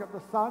rising of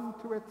the sun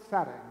to its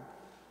setting,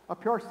 a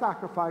pure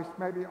sacrifice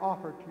may be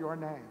offered to your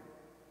name.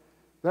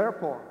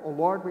 Therefore, O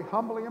Lord, we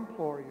humbly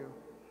implore you,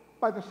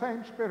 by the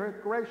same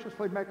Spirit,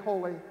 graciously make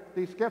holy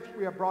these gifts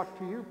we have brought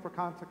to you for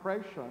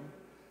consecration,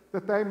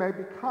 that they may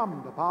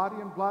become the body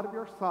and blood of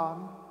your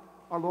Son,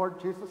 our Lord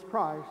Jesus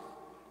Christ,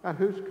 at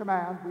whose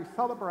command we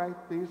celebrate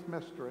these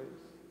mysteries.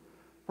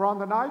 For on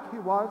the night he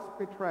was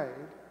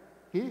betrayed,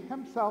 he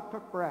himself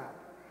took bread,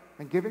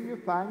 and giving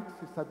you thanks,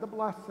 he said the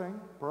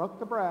blessing, broke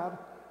the bread,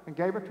 and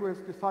gave it to his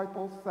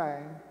disciples,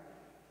 saying,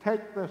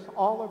 "Take this,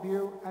 all of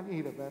you, and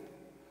eat of it,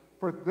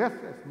 for this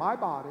is my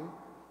body,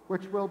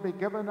 which will be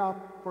given up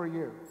for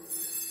you."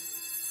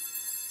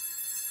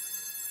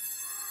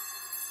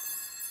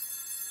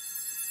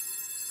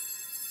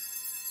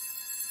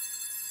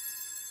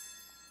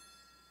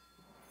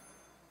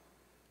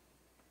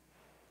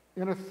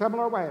 In a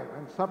similar way,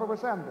 when supper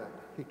was ended,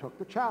 he took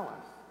the chalice,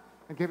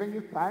 and giving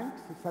you thanks,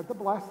 he said the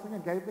blessing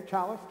and gave the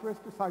chalice to his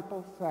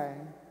disciples,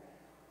 saying,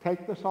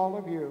 "Take this, all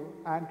of you,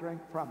 and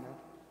drink from it,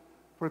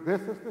 for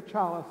this is the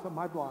chalice of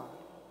my blood,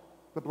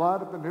 the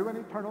blood of the new and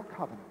eternal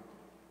covenant,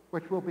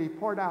 which will be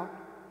poured out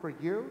for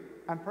you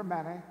and for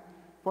many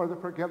for the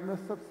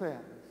forgiveness of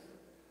sins.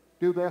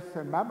 Do this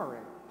in memory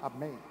of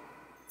me."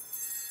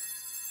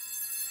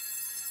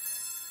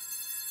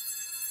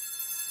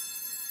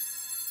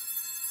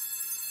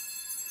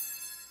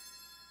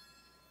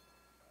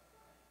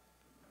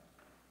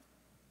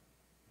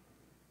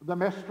 The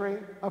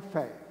mystery of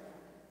faith.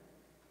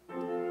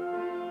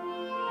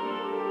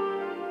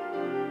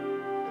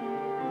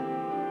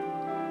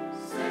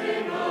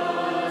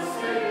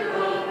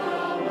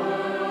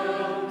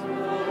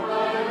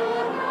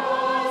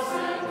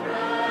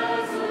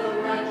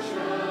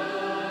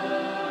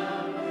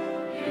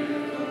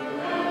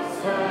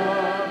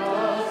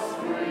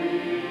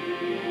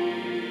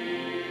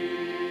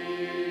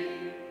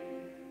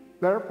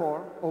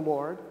 Therefore, O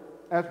Lord,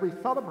 as we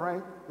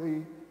celebrate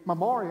the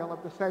memorial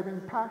of the saving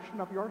passion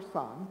of your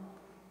Son,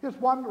 his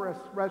wondrous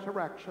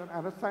resurrection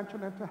and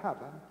ascension into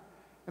heaven,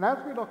 and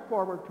as we look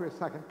forward to his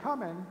second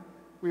coming,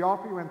 we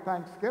offer you in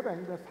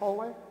thanksgiving this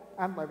holy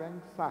and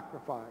living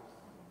sacrifice.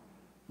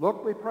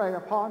 Look, we pray,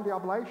 upon the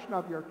oblation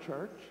of your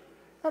church,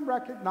 and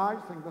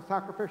recognizing the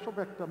sacrificial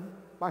victim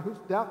by whose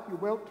death you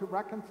willed to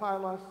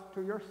reconcile us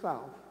to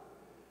yourself,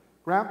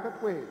 grant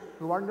that we,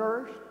 who are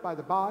nourished by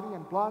the body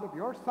and blood of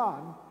your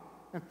Son,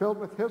 and filled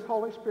with his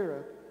Holy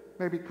Spirit,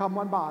 may become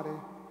one body,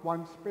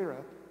 one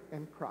Spirit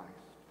in Christ.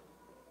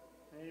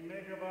 May you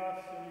make of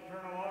us an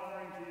eternal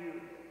offering to you,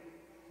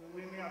 so that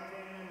we may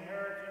obtain an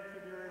inheritance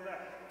with your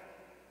elect,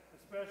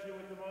 especially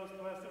with the most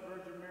blessed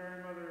Virgin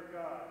Mary, Mother of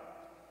God,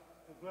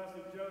 the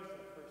blessed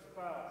Joseph, her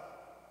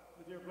spouse,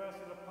 with your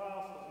blessed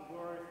apostles and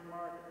glorious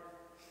martyrs,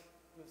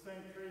 with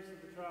St. Teresa,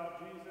 the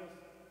child Jesus,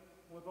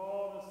 with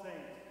all the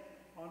saints,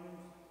 on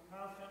whose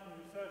constant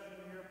intercession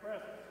in your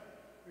presence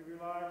we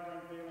rely for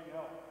unfailing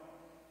help.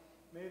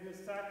 May this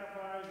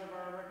sacrifice of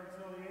our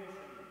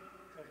reconciliation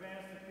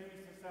advance the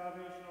peace and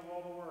salvation of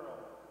all the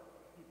world.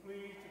 Be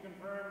pleased to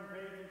confirm in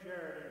faith and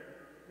charity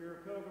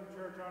your pilgrim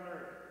church on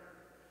earth.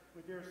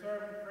 With your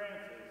servant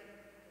Francis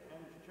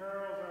and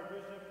Charles, our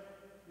bishop,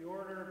 the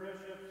order of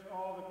bishops,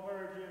 all the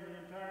clergy, and the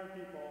entire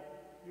people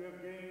you have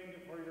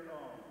gained for your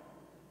own.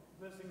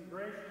 Listen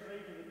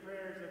graciously to the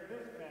prayers of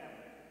this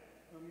family,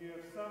 whom you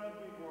have summoned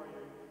before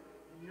you.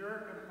 In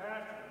your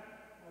compassion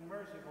and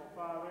merciful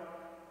Father,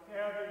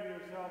 gather to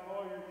yourself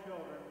all your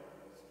children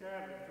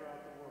scattered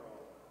throughout the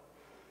world.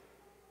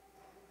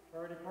 To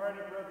our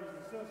departed brothers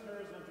and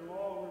sisters, and to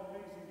all who are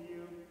pleasing to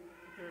you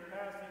with their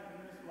passing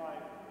from this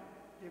life,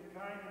 give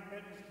kind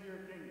admittance to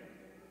your kingdom.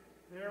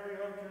 There we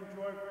hope to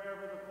enjoy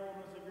forever the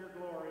fullness of your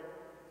glory,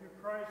 through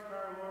Christ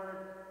our Lord,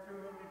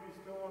 through whom you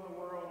bestow on the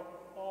world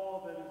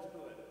all that is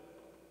good.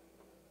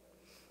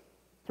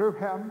 Through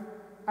him,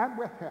 and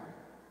with him,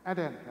 and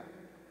in him.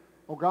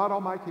 O God,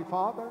 Almighty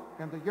Father,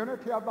 in the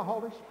unity of the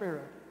Holy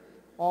Spirit,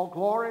 all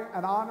glory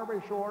and honor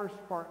is yours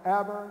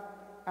forever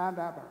and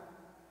ever.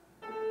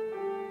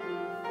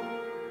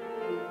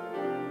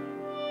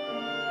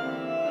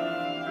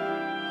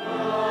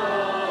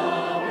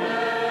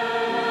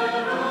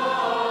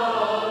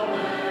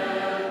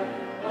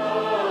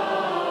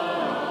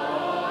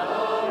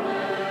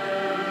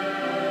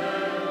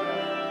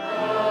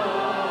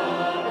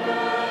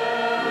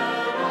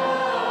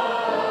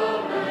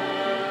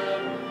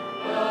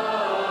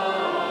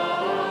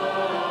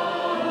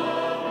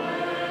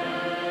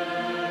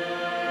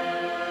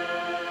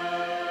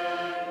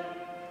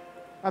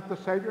 At the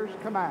Savior's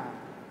command,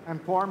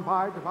 informed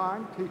by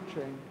divine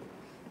teaching,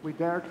 we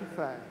dare to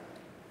say,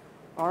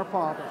 Our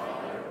Father,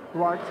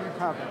 who art in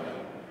heaven,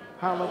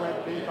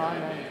 hallowed be thy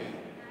name.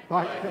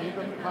 Thy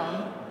kingdom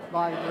come,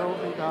 thy will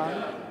be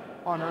done,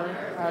 on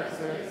earth as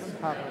it is in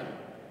heaven.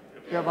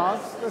 Give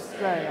us this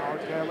day our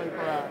daily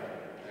bread,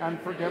 and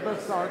forgive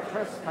us our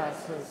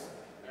trespasses,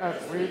 as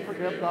we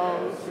forgive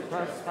those who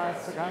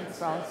trespass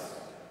against us.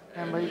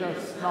 And lead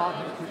us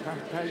not into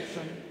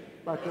temptation,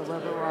 but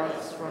deliver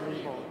us from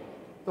evil.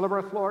 Deliver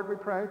us, Lord, we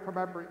pray, from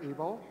every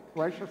evil.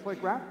 Graciously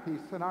grant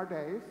peace in our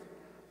days,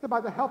 that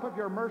by the help of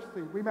your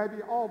mercy we may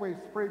be always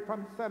free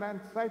from sin and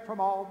safe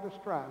from all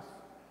distress,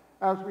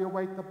 as we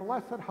await the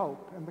blessed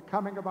hope and the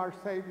coming of our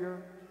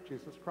Savior,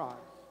 Jesus Christ.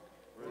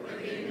 For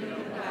the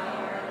kingdom,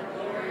 power, and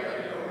glory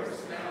are yours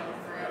now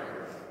and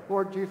forever.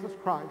 Lord Jesus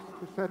Christ,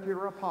 who said to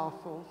your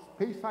apostles,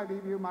 Peace I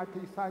leave you, my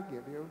peace I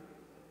give you,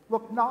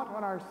 look not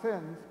on our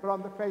sins, but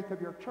on the faith of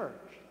your church,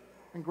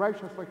 and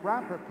graciously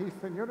grant her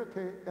peace and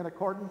unity in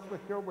accordance with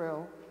your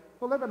will,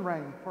 who live and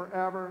reign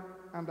forever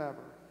and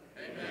ever.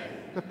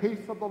 Amen. The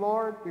peace of the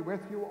Lord be with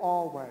you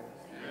always.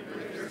 And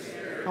with your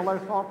spirit. Now let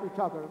us offer each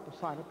other the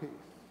sign of peace.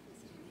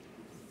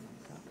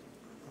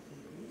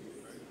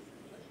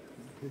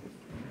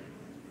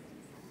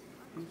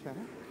 Peace,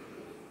 Anna.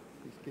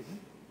 Peace, Keegan.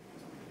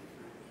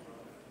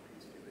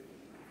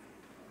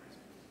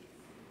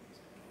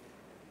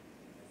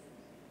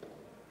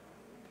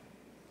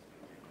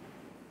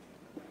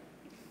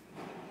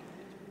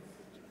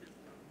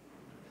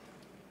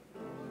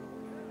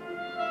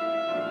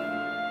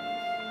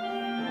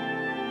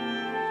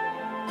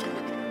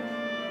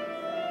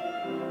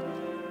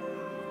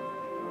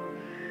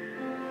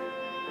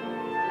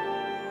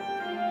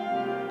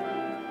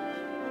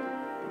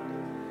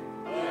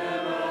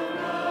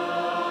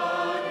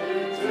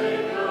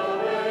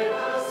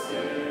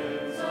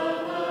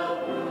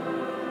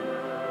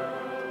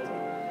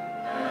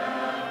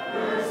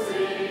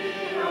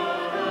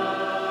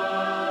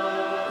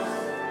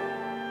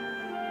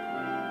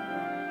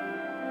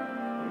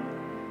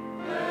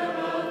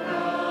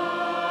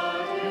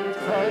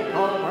 Take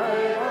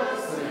away the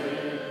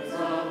sins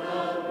of the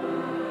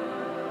world.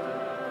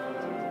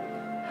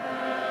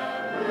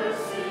 Have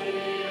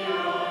mercy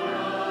on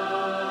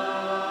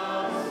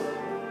us.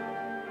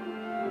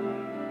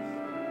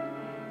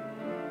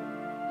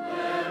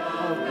 Lamb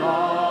of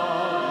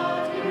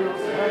God, you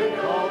take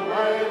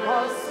away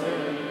the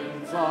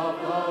sins of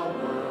the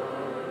world.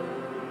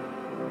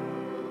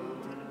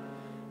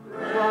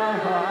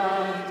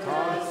 Grant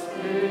us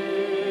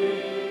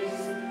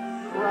peace.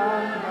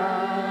 Grant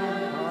us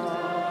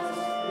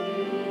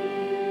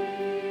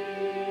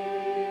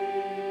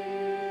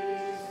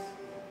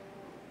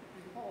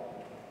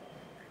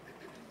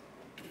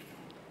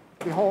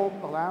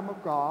Behold the Lamb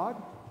of God.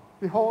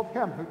 Behold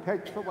him who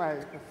takes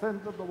away the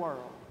sins of the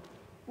world.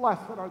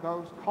 Blessed are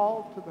those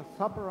called to the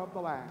supper of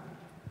the Lamb.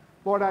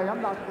 Lord, I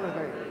am not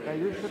worthy that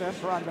you should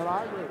enter under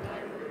thy roof,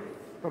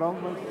 but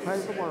only say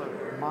the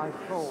word, and my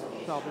soul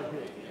shall be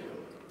healed.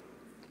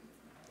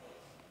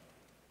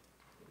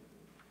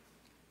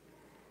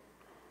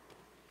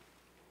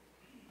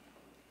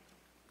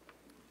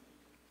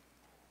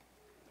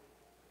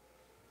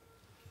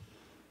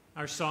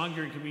 Our song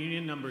during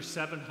communion, number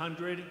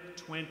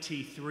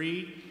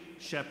 723,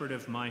 Shepherd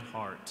of My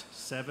Heart,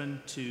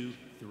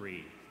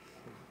 723.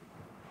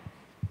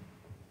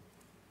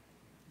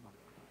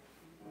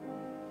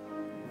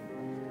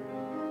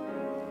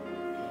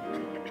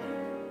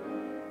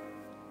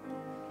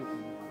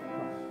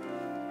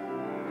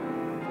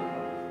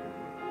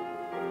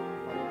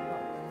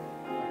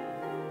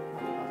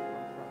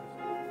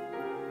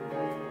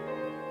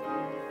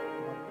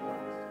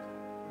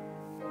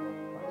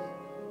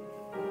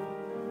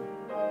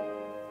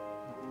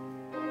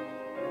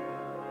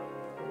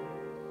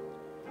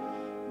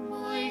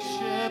 My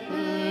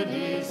shepherd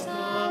is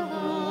the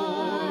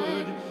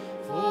Lord,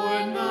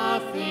 for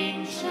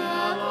nothing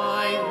shall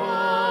I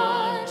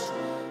want.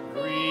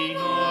 Green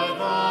are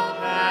the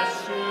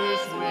pastures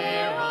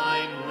where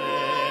I'm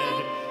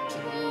led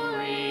to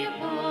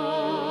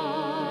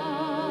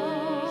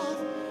repose.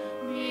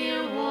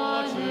 Near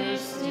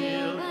waters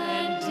still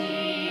and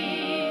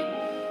deep,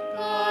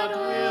 God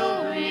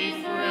will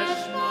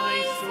refresh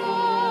my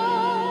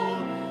soul.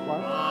 I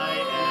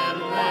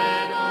am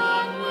led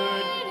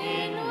onward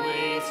in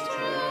ways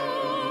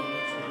true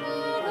to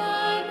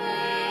the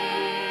name.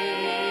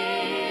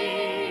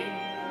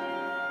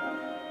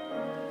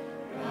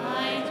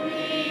 Guide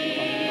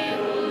me,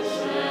 O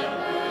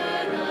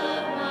shepherd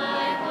of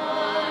my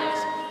heart,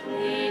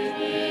 lead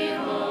me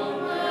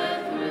homeward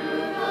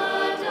through the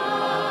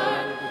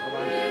dark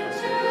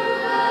into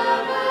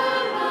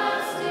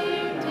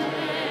everlasting day.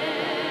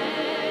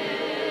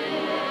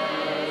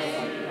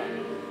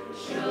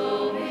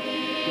 Show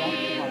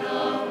me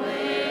the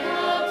way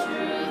of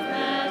truth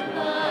and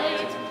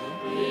light.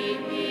 Lead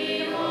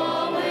me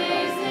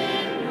always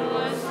in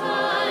your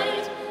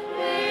sight.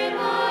 May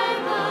my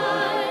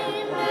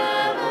life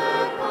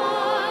never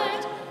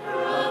part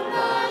from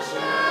the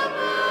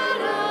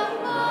shepherd of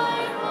my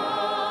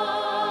heart.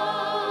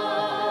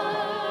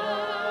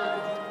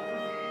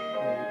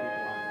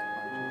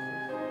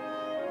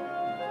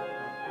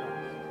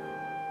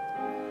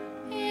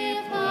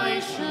 If I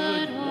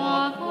should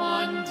walk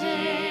one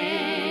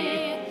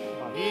day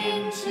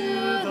into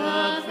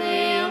the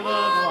veil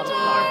of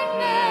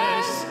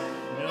darkness,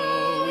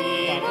 no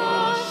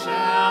evil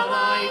shall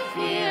I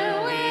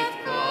fear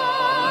with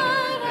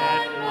God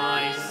at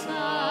my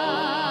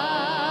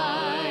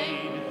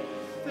side.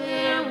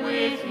 There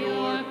with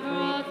your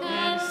crook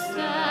and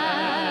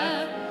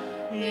staff,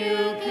 you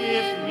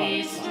give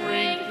me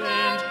strength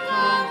and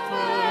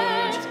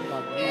comfort.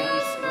 You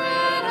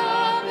spread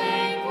a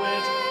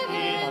banquet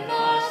in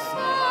the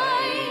sight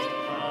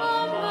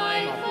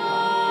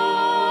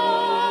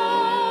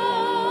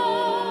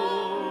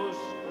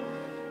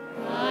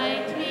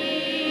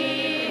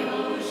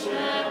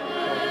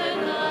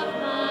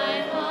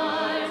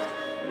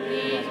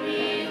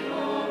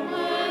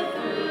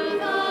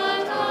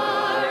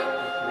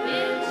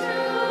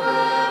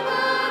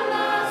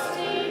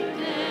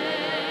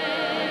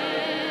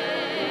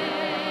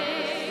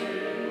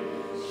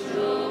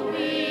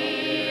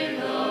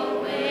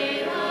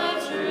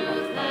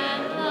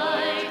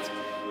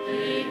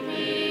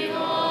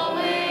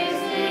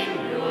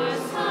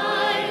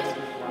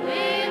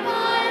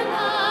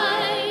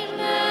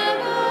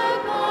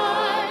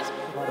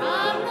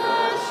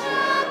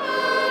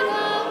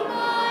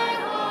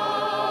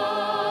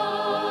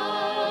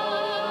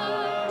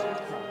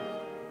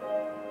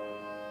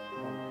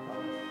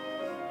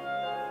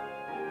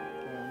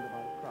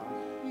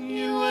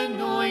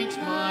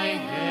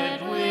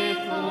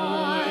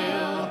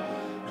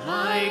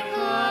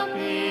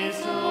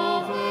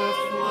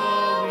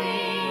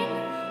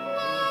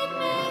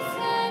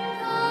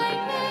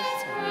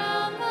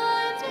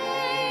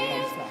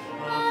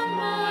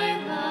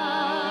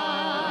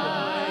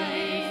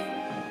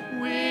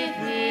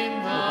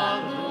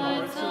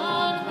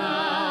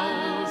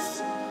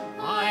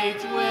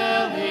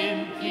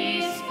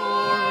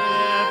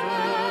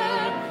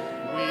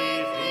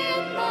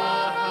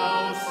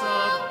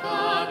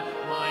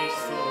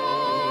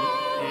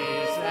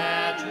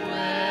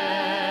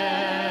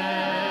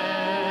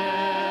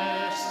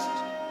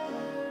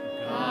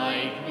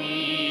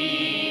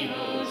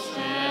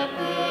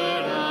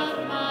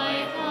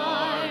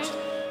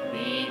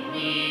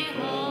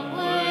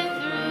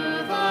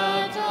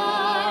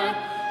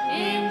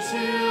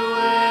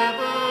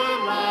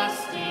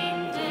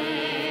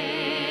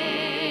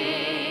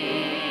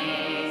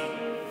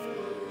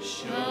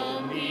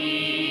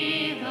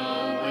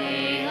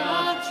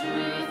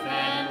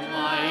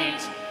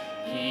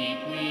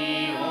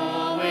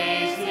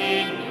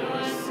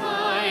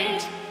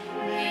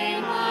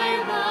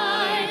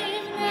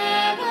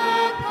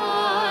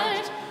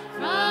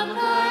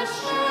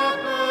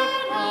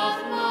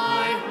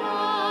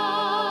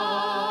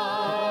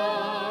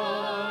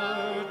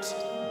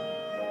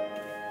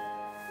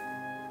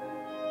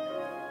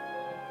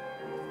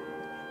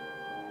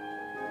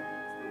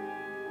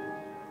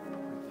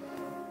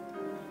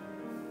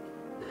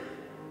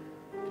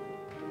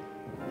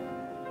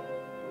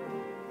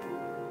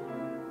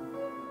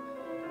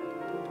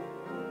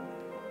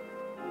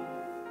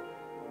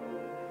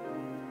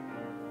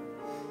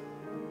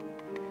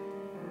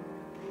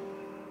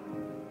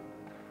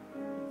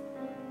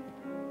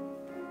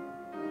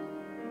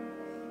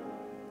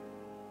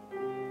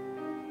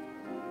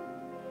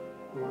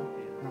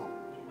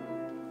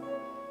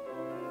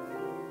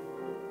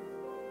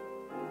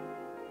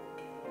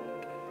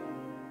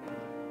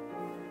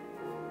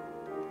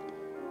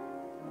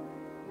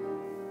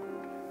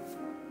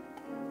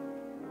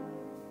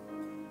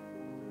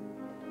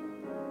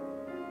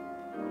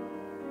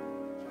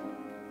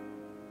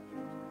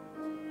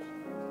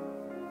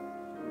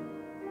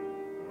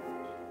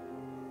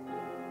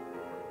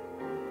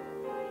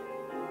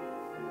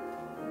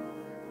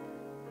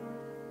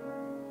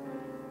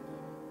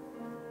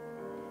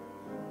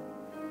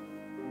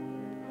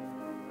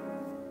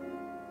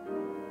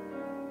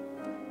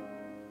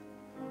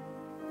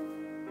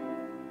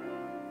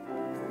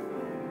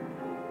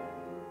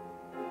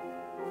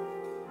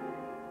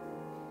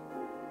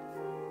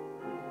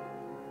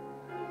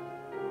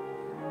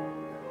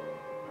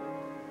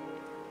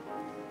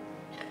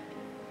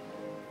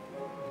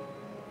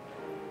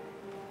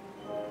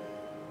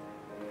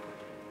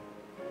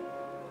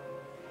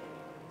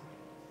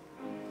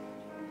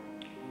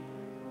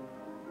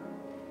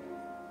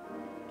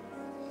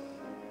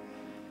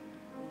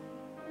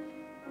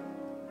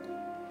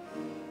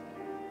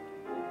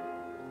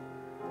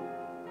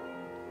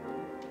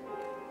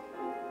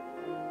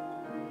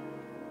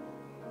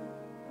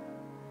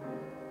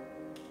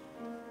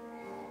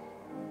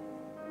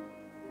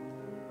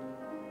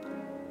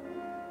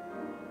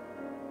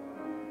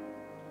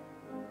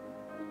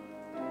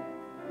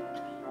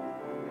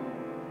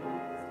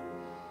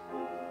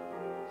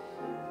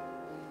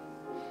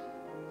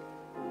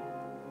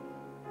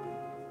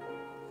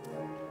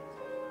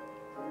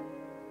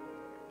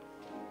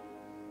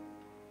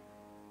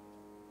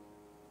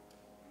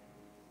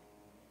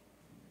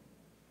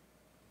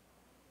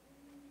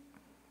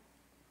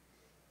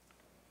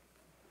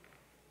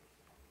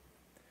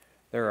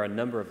There are a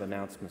number of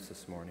announcements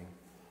this morning.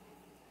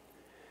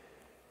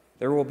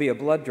 There will be a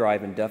blood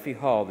drive in Duffy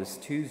Hall this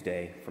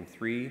Tuesday from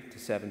 3 to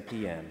 7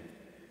 p.m.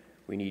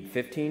 We need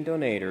 15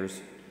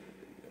 donors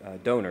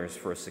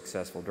for a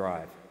successful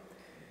drive.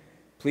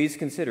 Please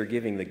consider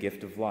giving the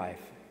gift of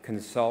life.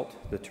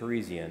 Consult the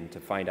Teresian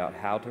to find out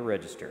how to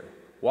register.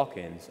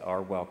 Walk-ins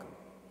are welcome.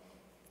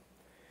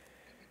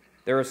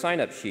 There are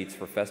sign-up sheets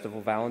for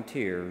festival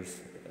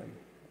volunteers.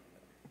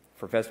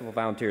 Festival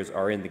volunteers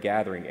are in the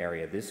gathering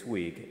area this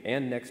week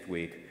and next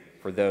week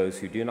for those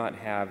who do not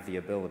have the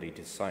ability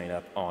to sign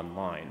up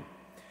online.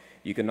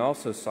 You can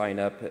also sign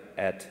up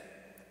at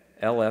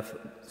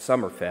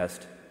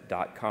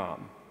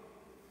lfsummerfest.com.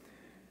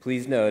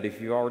 Please note, if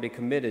you've already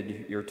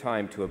committed your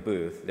time to a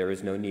booth, there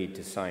is no need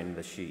to sign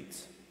the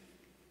sheets.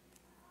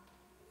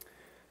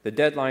 The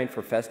deadline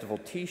for festival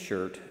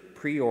t-shirt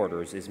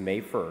pre-orders is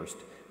May 1st,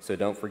 so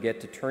don't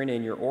forget to turn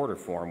in your order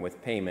form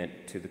with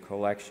payment to the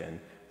collection,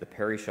 the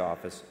parish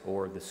office,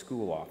 or the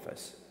school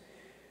office.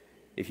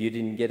 If you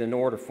didn't get an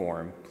order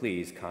form,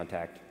 please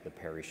contact the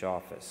parish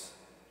office.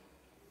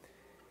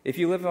 If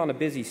you live on a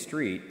busy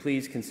street,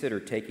 please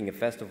consider taking a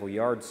festival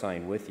yard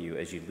sign with you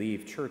as you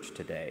leave church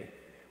today.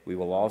 We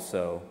will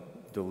also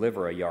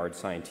deliver a yard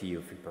sign to you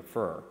if you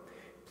prefer.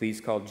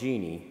 Please call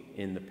Jeannie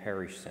in the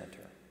parish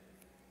center.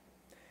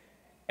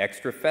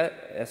 Extra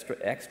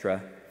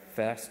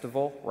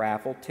festival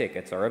raffle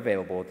tickets are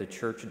available at the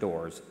church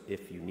doors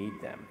if you need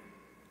them.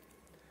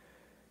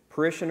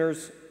 Parishioner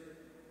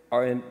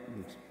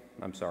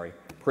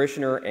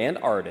and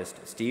artist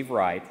Steve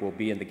Wright will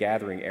be in the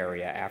gathering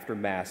area after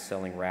Mass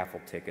selling raffle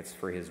tickets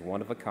for his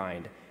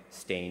one-of-a-kind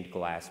stained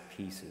glass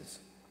pieces.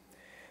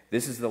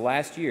 This is the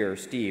last year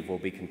Steve will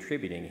be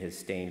contributing his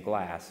stained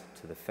glass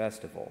to the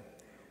festival.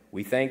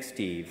 We thank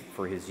Steve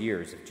for his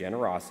years of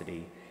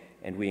generosity,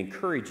 and we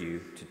encourage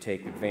you to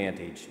take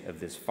advantage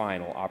of this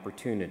final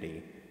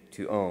opportunity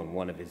to own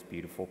one of his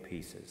beautiful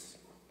pieces.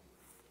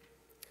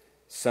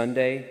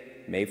 Sunday,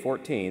 May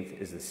 14th,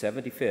 is the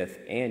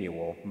 75th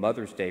annual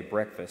Mother's Day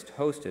breakfast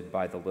hosted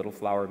by the Little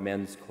Flower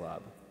Men's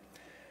Club.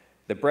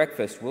 The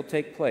breakfast will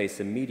take place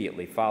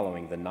immediately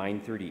following the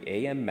 9:30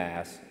 a.m.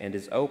 Mass and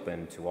is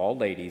open to all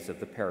ladies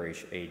of the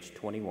parish aged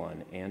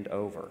 21 and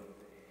over.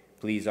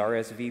 Please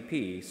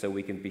RSVP so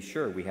we can be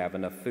sure we have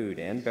enough food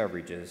and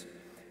beverages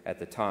at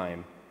the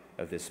time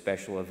of this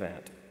special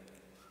event.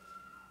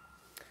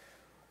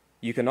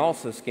 You can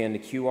also scan the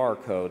QR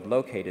code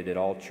located at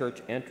all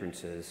church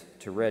entrances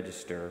to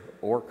register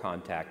or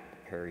contact the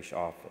parish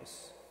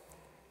office.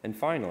 And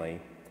finally,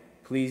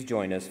 please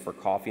join us for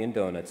coffee and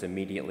donuts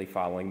immediately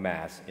following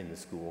Mass in the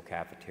school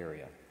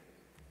cafeteria.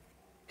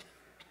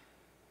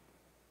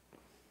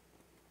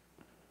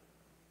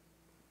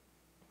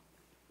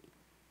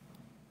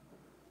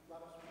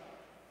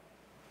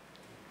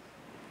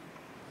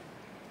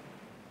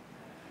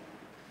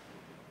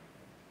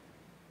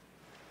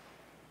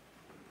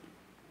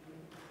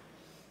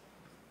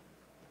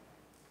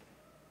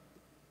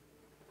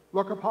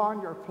 Look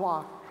upon your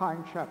flock,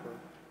 kind shepherd,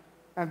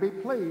 and be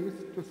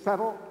pleased to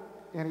settle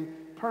in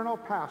eternal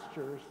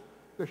pastures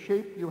the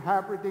sheep you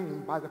have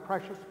redeemed by the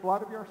precious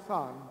blood of your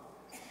Son,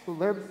 who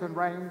lives and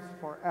reigns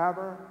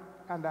forever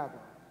and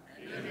ever.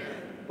 Amen.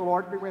 The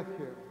Lord be with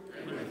you.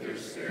 And with your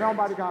spirit. May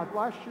Almighty God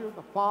bless you,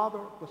 the Father,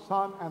 the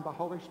Son, and the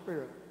Holy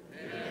Spirit.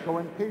 Amen. Go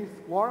in peace,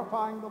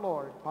 glorifying the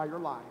Lord by your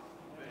life.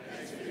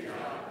 Thanks be to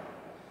God.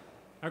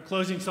 Our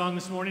closing song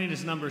this morning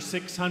is number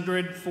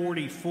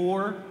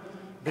 644.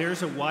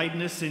 There's a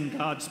Wideness in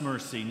God's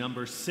Mercy,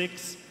 number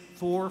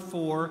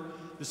 644.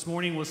 This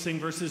morning we'll sing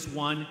verses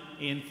 1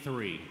 and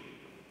 3.